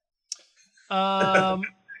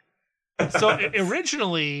 so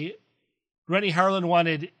originally, Rennie Harlin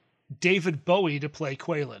wanted David Bowie to play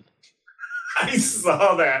Quaylen. I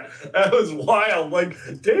saw that. That was wild.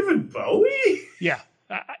 David Bowie? Yeah.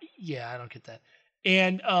 I don't get that.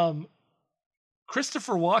 And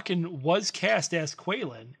Christopher Walken was cast as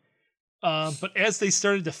Quaylen, but as they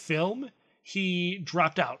started to film, he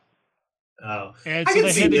dropped out. Oh. And so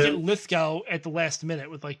they had to get Lithgow at the last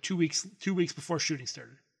minute with 2 weeks before shooting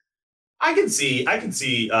started. I can see. I think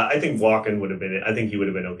Walken would have been it. I think he would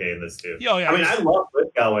have been okay in this too. Oh, yeah. I mean, I love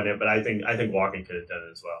Lithgow in it, but I think Walken could have done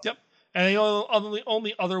it as well. Yep. And the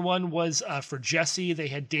only other one was for Jesse. They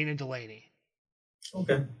had Dana Delaney.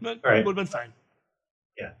 Okay. But all right. Would have been fine.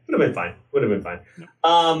 Yeah, would have been fine. Yep.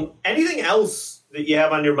 Anything else that you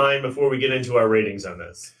have on your mind before we get into our ratings on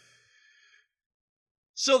this?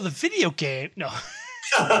 So the video game, no.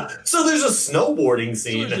 So there's a snowboarding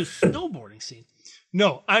scene.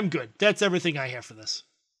 No, I'm good. That's everything I have for this.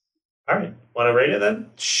 All right. Want to rate it then?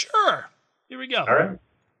 Sure. Here we go. All right.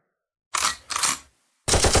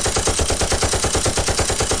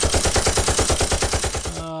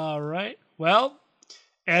 All right. Well,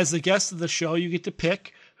 as the guest of the show, you get to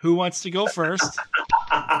pick who wants to go first.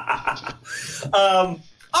 I'll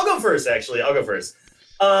go first, actually. I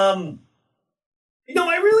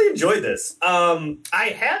really enjoyed this.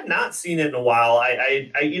 I had not seen it in a while.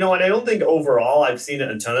 I and I don't think overall I've seen it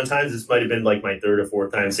a ton of times. This might have been my third or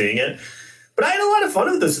fourth time seeing it. But I had a lot of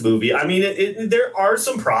fun with this movie. I mean, there are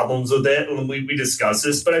some problems with it when we discuss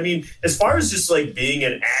this. But I mean, as far as just being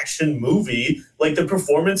an action movie, the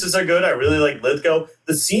performances are good. I really like Lithgow.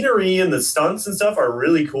 The scenery and the stunts and stuff are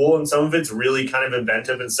really cool. And some of it's really kind of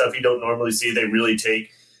inventive and stuff you don't normally see. They really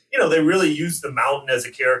take, they really use the mountain as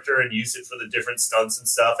a character and use it for the different stunts and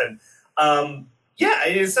stuff. And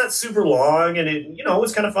it's not super long and it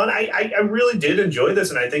was kind of fun. I really did enjoy this.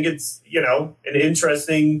 And I think it's, an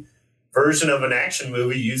interesting version of an action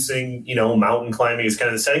movie using, mountain climbing as kind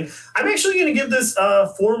of the setting. I'm actually going to give this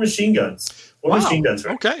 4 machine guns. 4 machine guns.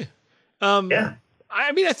 Right? Okay. Yeah.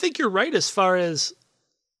 I mean, I think you're right as far as,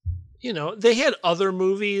 they had other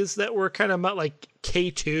movies that were kind of like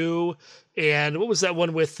K2 and what was that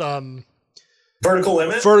one with Vertical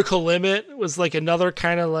Limit? Vertical Limit was another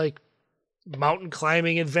kind of mountain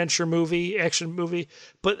climbing adventure movie, action movie.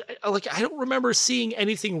 But I don't remember seeing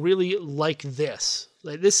anything really like this.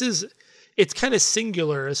 It's kind of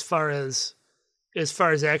singular as far as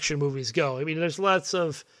action movies go. I mean, there's lots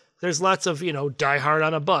of Die Hard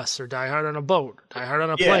on a bus or Die Hard on a boat, Die Hard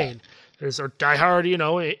on a plane. Or Die Hard,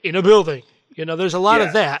 in a building. There's a lot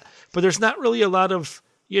of that, but there's not really a lot of,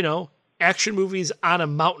 action movies on a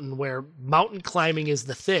mountain where mountain climbing is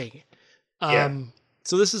the thing.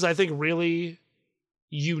 So this is, I think, really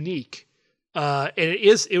unique. And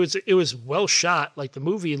it was well shot. The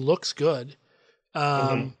movie looks good.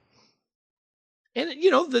 And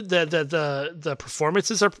the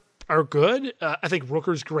performances are good. I think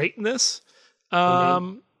Rooker's great in this.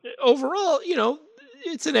 Overall,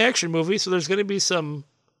 it's an action movie, so there's going to be some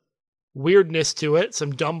weirdness to it,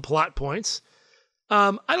 some dumb plot points.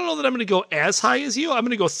 I don't know that I'm going to go as high as you. I'm going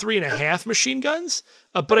to go 3.5 machine guns,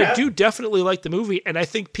 but I do definitely like the movie, and I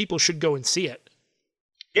think people should go and see it.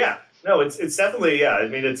 Yeah, no, it's definitely, I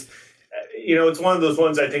mean, it's, it's one of those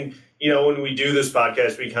ones I think, when we do this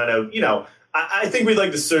podcast, we kind of, I think we'd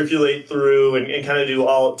like to circulate through and kind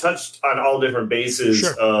of touch on all different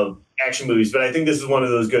bases of action movies, but I think this is one of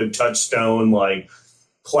those good touchstone, like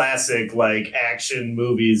classic, like action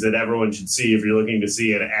movies that everyone should see if you're looking to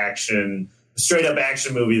see an straight up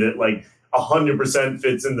action movie that like 100%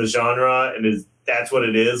 fits in the genre and that's what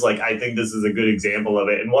it is. Like, I think this is a good example of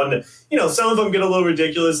it. And one that, some of them get a little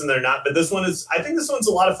ridiculous and they're not, but I think this one's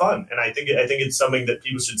a lot of fun. And I think it's something that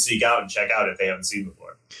people should seek out and check out if they haven't seen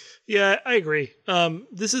before. Yeah, I agree.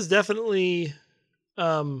 This is definitely,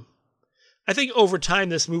 I think over time,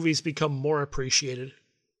 this movie's become more appreciated.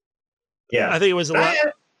 Yeah. I think it was a lot.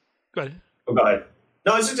 Go ahead. Oh, go ahead.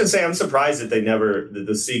 No, I was just going to say, I'm surprised that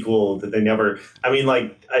the sequel, that they never,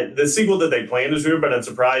 the sequel that they planned was weird, but I'm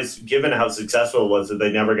surprised, given how successful it was, that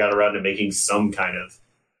they never got around to making some kind of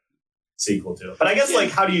sequel to it. But I guess,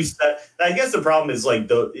 how do you set, I guess the problem is, like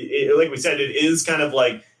we said, it is kind of,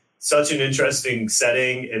 like, such an interesting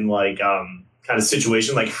setting and, like, kind of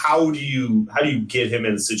situation. Like, how do you get him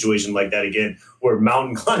in a situation like that again, where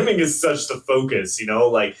mountain climbing is such the focus,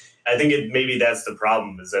 like, I think maybe that's the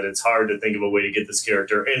problem, is that it's hard to think of a way to get this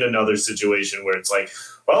character in another situation where it's like,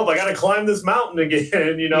 well, I got to climb this mountain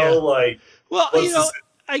again, like. Well,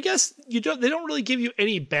 I guess they don't really give you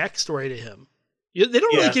any backstory to him. They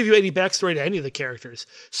don't really give you any backstory to any of the characters.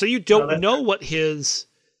 So you don't know what his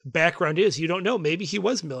background is. You don't know. Maybe he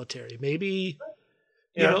was military. Maybe,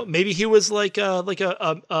 maybe he was like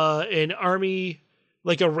an army,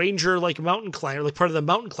 like a ranger, like mountain climber, like part of the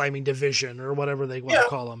mountain climbing division or whatever they want to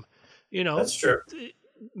call him. That's true.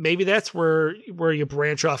 Maybe that's where you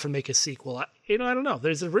branch off and make a sequel. I don't know.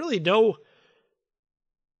 There's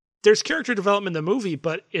character development in the movie,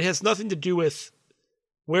 but it has nothing to do with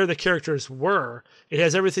where the characters were. It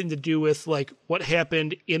has everything to do with like what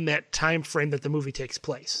happened in that time frame that the movie takes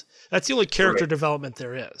place. That's the only character development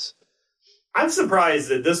there is. I'm surprised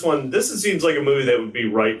that this seems like a movie that would be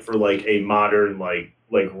right for like a modern like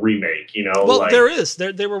remake, Well, there is.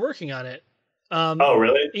 They were working on it. Oh,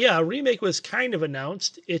 really? Yeah, a remake was kind of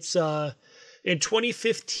announced. It's in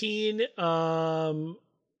 2015. Stallone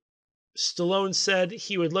said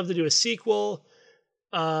he would love to do a sequel,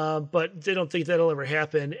 but they don't think that'll ever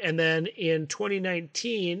happen. And then in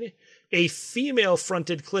 2019, a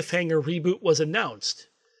female-fronted cliffhanger reboot was announced.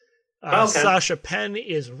 Sasha Penn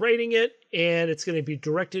is writing it, and it's going to be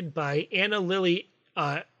directed by Anna Lily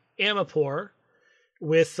Amirpour,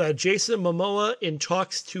 with Jason Momoa in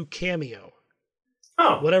talks to cameo.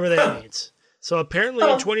 Oh. Whatever that means. So apparently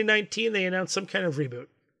in 2019, they announced some kind of reboot.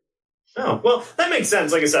 Oh, well, that makes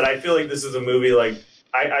sense. Like I said, I feel like this is a movie, like,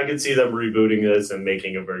 I could see them rebooting this and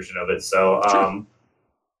making a version of it. So,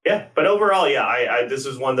 yeah. But overall, yeah, this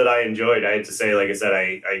is one that I enjoyed. I had to say, like I said,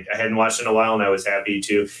 I hadn't watched it in a while, and I was happy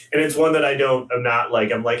to. And it's one that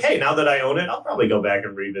I'm like, hey, now that I own it, I'll probably go back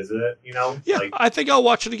and revisit it, Yeah, I think I'll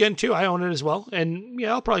watch it again, too. I own it as well. And,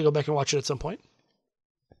 yeah, I'll probably go back and watch it at some point.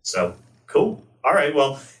 So, cool. All right.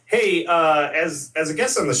 Well, hey, as a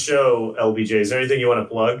guest on the show, LBJ, is there anything you want to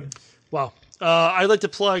plug? Wow. I'd like to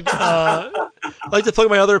plug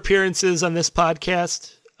my other appearances on this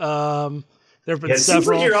podcast. There have been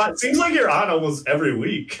several. Seems like you're on almost every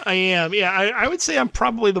week. I am. Yeah, I would say I'm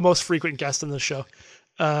probably the most frequent guest on the show.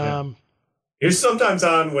 You're sometimes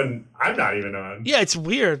on when I'm not even on. Yeah, it's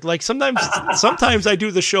weird. Like sometimes I do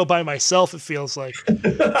the show by myself. It feels like.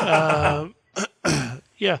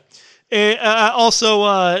 Yeah. And, also,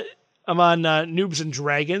 I'm on Noobs and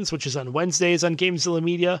Dragons, which is on Wednesdays on Gamezilla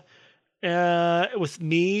Media, with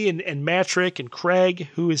me and Matrick and Craig,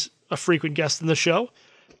 who is a frequent guest in the show.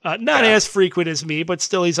 Not as frequent as me, but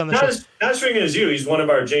still he's on the show. Not as frequent as you. He's one of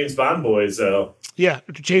our James Bond boys, though. Yeah,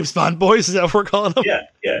 James Bond boys. Is that what we're calling them?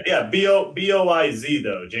 Yeah. BOIZ,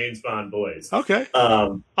 though. James Bond boys. Okay.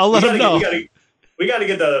 I'll let him know. We got to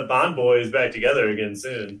get the Bond boys back together again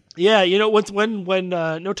soon. Yeah, when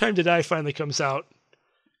No Time to Die finally comes out,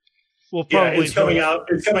 we'll probably it's coming out.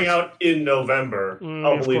 It's coming out in November.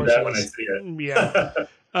 I'll believe that when I see it.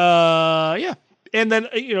 Yeah. Yeah. And then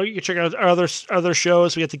you can check out our other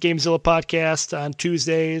shows. We got the Gamezilla podcast on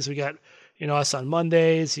Tuesdays. We got us on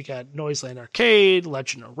Mondays. You got Noiseland Arcade,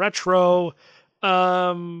 Legend of Retro.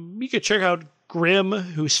 You could check out Grim,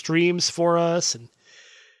 who streams for us, and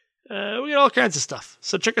we got all kinds of stuff.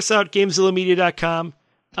 So check us out, GamezillaMedia.com.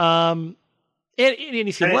 And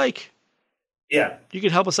if you like, you can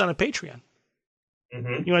help us out on Patreon.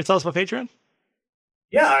 Mm-hmm. You want to tell us about Patreon?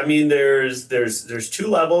 Yeah, I mean, there's two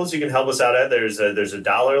levels you can help us out at. There's a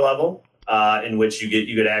 $1 level in which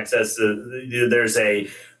you get access to. There's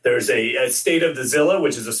a State of the Zilla,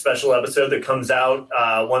 which is a special episode that comes out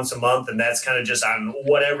once a month, and that's kind of just on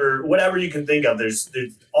whatever you can think of. There's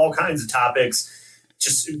all kinds of topics.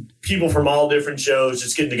 Just people from all different shows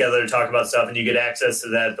just getting together to talk about stuff, and you get access to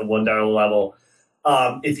that at the $1 level.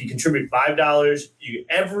 If you contribute $5,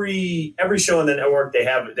 every show on the network, they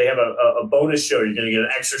have a bonus show. You're going to get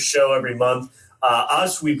an extra show every month.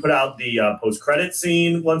 We put out the post-credit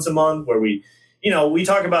scene once a month where we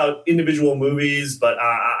talk about individual movies, but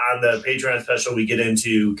on the Patreon special, we get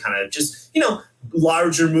into kind of just,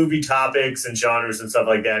 larger movie topics and genres and stuff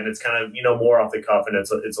like that. And it's kind of, more off the cuff, and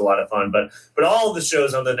it's a lot of fun. But all the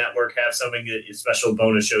shows on the network have something, a special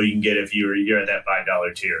bonus show you can get if you're at that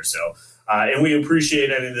 $5 tier. So, and we appreciate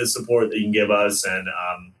any of the support that you can give us, and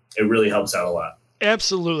it really helps out a lot.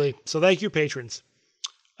 Absolutely. So thank you, patrons.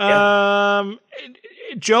 Yeah.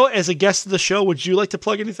 Joe, as a guest of the show, would you like to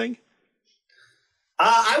plug anything?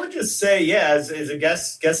 I would just say, as a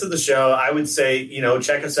guest of the show, I would say,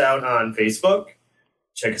 check us out on Facebook,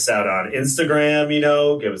 check us out on Instagram,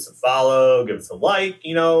 give us a follow, give us a like,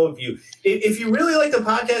 if you really like the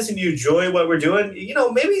podcast and you enjoy what we're doing,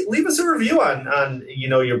 maybe leave us a review on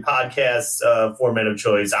your podcast format of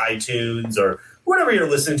choice, iTunes or whatever you're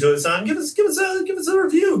listening to us on. Give us a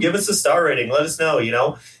review, give us a star rating, let us know,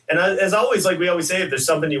 And as always, like we always say, if there's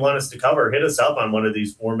something you want us to cover, hit us up on one of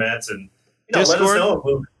these formats and let us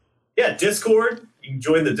know. Yeah, Discord. You can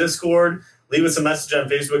join the Discord. Leave us a message on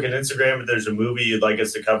Facebook and Instagram if there's a movie you'd like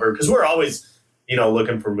us to cover, because we're always,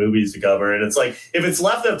 looking for movies to cover. And it's like, if it's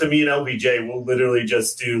left up to me and LPJ, we'll literally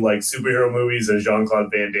just do like superhero movies and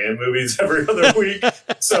Jean-Claude Van Damme movies every other week.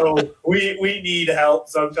 So we need help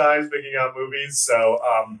sometimes picking out movies. So,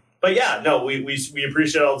 but yeah, no, we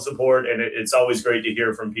appreciate all the support, and it's always great to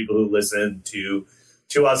hear from people who listen to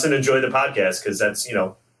us and enjoy the podcast, because that's,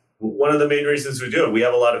 one of the main reasons we do it. We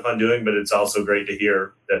have a lot of fun doing, but it's also great to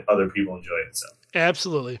hear that other people enjoy it. So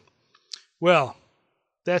absolutely. Well,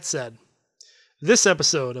 that said, this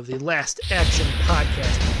episode of the Last Action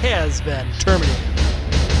Podcast has been terminated.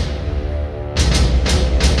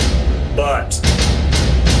 But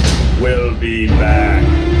we'll be back.